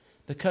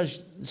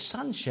 Because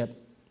sonship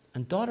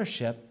and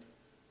daughtership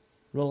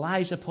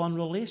relies upon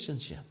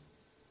relationship.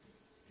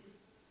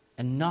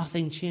 And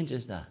nothing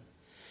changes that.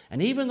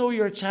 And even though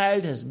your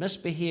child has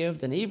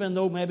misbehaved, and even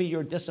though maybe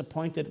you're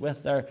disappointed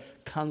with their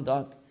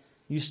conduct,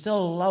 you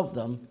still love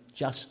them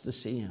just the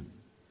same.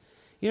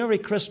 You know, every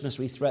Christmas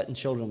we threaten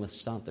children with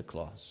Santa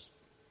Claus.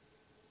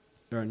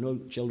 There are no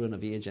children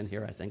of age in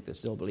here, I think, that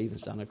still believe in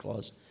Santa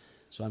Claus.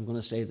 So I'm going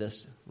to say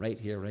this right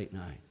here, right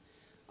now.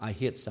 I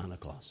hate Santa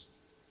Claus.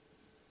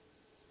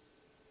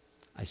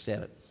 I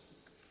said it.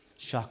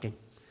 Shocking.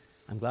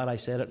 I'm glad I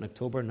said it in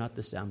October, not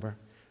December,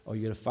 or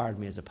you'd have fired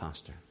me as a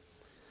pastor.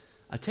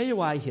 I tell you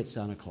why I hate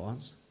Santa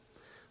Claus.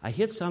 I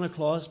hate Santa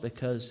Claus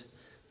because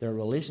their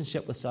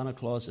relationship with Santa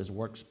Claus is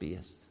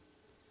works-based.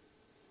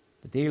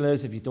 The deal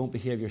is, if you don't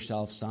behave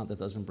yourself, Santa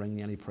doesn't bring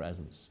you any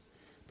presents.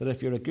 But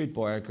if you're a good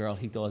boy or girl,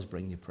 he does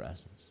bring you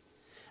presents.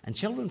 And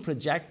children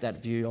project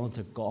that view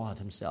onto God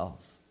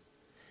himself.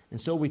 And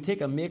so we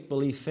take a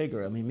make-believe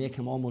figure and we make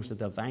him almost a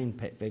divine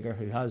figure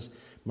who has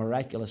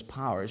miraculous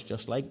powers,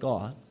 just like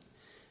God.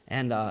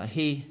 And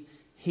he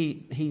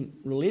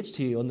relates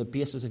to you on the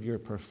basis of your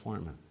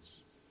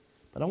performance.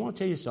 But I want to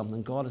tell you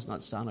something. God is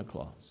not Santa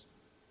Claus.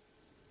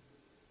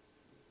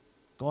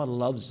 God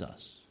loves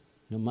us,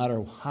 no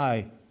matter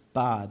how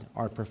bad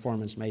our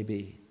performance may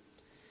be.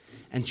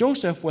 And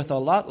Joseph, with a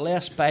lot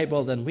less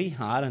Bible than we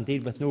had,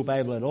 indeed with no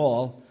Bible at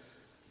all,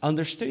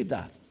 understood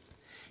that.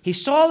 He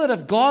saw that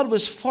if God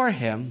was for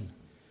him,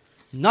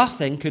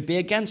 nothing could be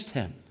against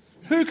him.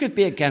 Who could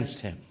be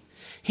against him?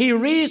 He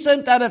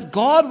reasoned that if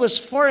God was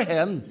for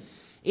him,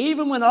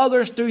 even when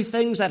others do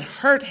things that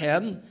hurt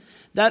him,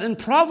 that in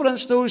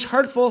providence those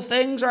hurtful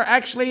things are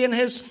actually in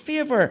his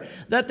favor,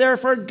 that they're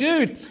for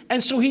good.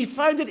 And so he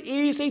found it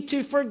easy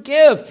to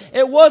forgive.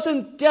 It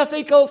wasn't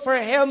difficult for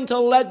him to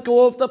let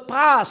go of the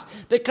past,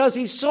 because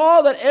he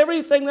saw that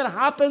everything that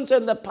happens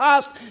in the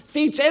past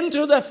feeds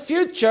into the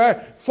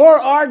future for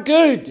our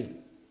good.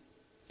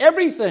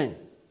 Everything.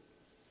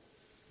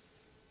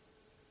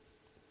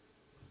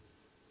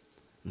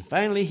 And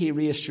finally, he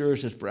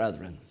reassures his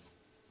brethren.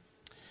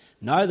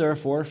 Now,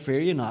 therefore, fear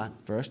ye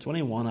not. Verse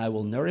 21, I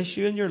will nourish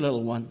you and your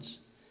little ones.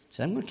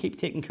 So I'm going to keep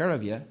taking care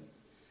of you.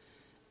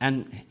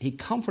 And he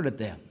comforted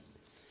them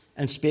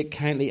and spake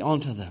kindly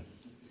unto them.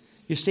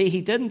 You see,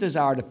 he didn't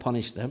desire to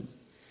punish them.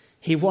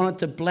 He wanted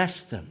to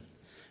bless them.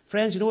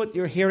 Friends, you know what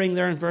you're hearing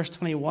there in verse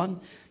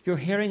 21? You're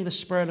hearing the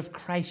Spirit of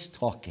Christ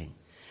talking.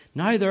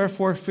 Now,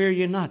 therefore, fear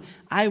ye not.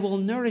 I will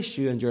nourish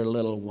you and your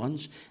little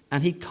ones.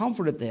 And he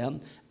comforted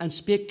them and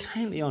spake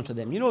kindly unto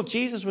them. You know, if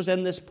Jesus was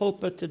in this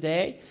pulpit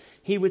today,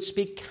 he would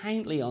speak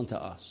kindly unto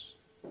us.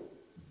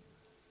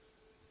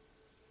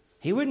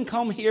 He wouldn't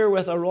come here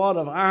with a rod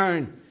of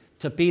iron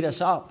to beat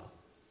us up.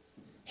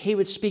 He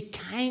would speak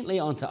kindly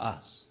unto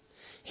us.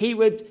 He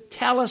would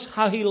tell us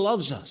how he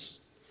loves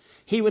us.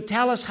 He would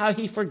tell us how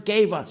he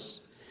forgave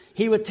us.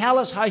 He would tell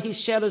us how he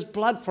shed his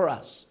blood for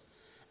us.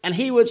 And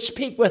he would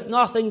speak with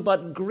nothing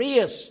but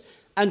grace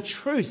and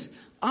truth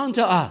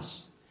unto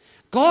us.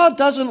 God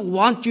doesn't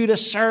want you to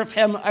serve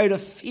him out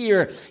of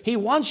fear. He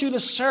wants you to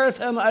serve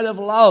him out of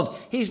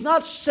love. He's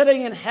not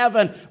sitting in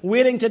heaven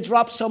waiting to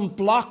drop some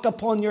block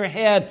upon your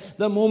head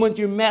the moment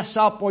you mess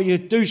up or you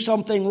do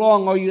something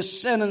wrong or you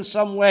sin in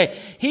some way.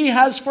 He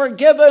has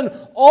forgiven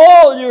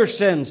all your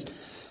sins.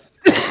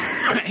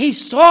 He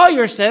saw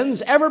your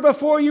sins ever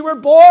before you were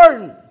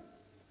born.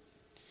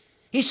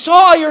 He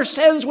saw your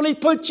sins when he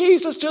put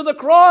Jesus to the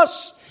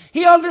cross.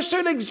 He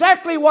understood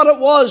exactly what it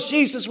was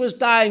Jesus was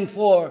dying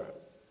for.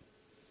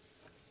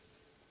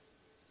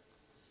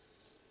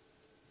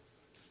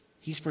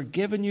 He's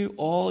forgiven you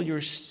all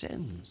your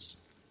sins.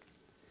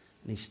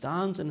 And he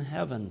stands in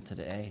heaven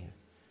today,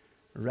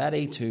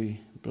 ready to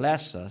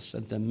bless us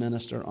and to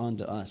minister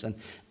unto us. And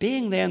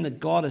being then that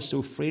God has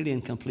so freely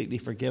and completely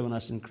forgiven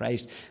us in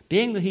Christ,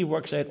 being that he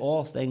works out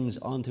all things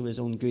unto his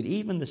own good,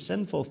 even the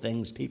sinful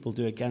things people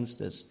do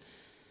against us,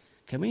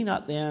 can we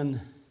not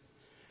then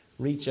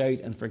reach out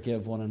and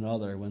forgive one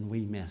another when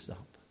we mess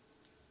up?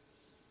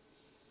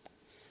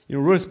 You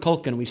know, Ruth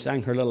Culkin, we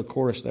sang her little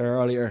chorus there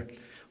earlier,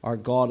 Our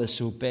God is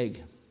So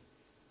Big.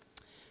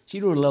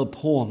 She wrote a little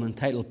poem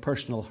entitled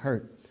Personal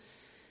Hurt.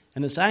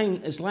 And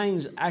its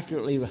lines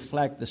accurately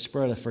reflect the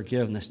spirit of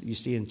forgiveness that you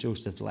see in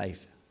Joseph's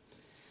life.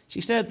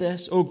 She said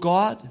this, O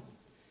God,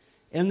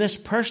 in this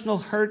personal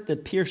hurt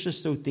that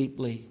pierces so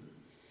deeply,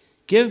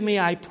 give me,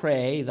 I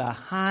pray, the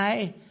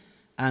high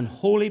and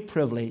holy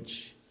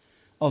privilege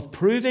of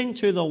proving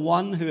to the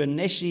one who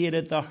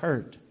initiated the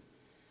hurt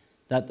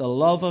that the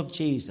love of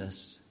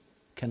Jesus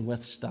can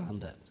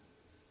withstand it.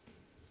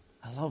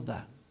 I love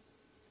that.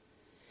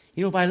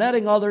 You know, by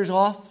letting others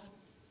off,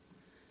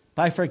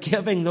 by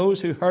forgiving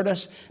those who hurt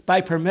us,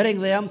 by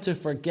permitting them to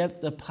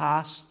forget the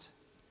past,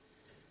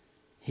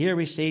 here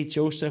we see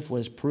Joseph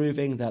was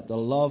proving that the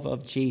love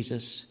of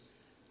Jesus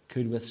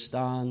could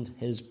withstand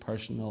his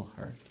personal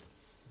hurt.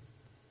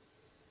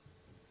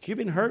 Have you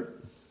been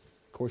hurt?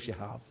 Of course you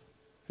have.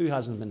 Who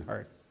hasn't been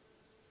hurt?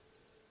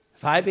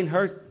 Have I been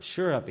hurt?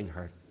 Sure, I've been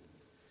hurt.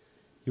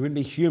 You wouldn't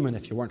be human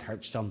if you weren't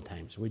hurt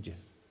sometimes, would you?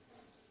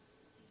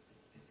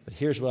 But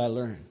here's what I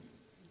learned.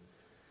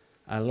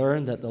 I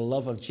learned that the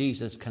love of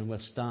Jesus can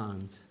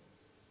withstand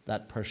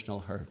that personal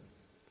hurt.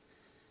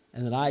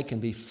 And that I can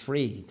be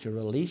free to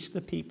release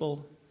the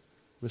people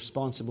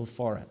responsible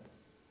for it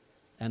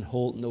and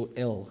hold no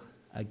ill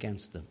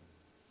against them.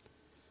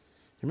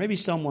 There may be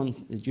someone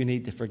that you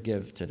need to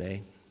forgive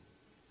today.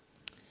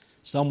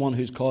 Someone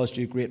who's caused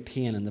you great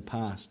pain in the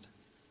past.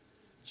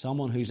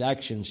 Someone whose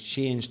actions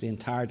changed the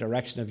entire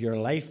direction of your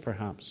life,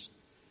 perhaps.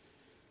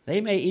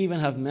 They may even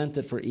have meant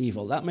it for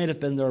evil. That might have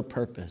been their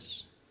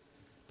purpose.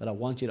 But I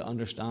want you to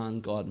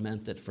understand God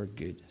meant it for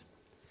good.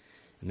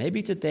 And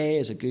maybe today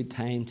is a good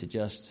time to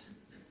just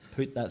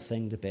put that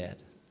thing to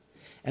bed.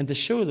 And to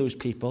show those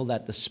people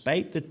that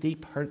despite the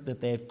deep hurt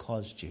that they've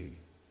caused you,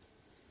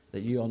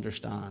 that you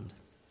understand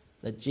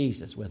that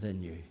Jesus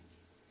within you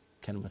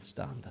can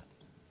withstand it.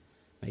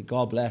 May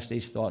God bless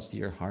these thoughts to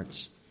your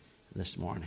hearts this morning.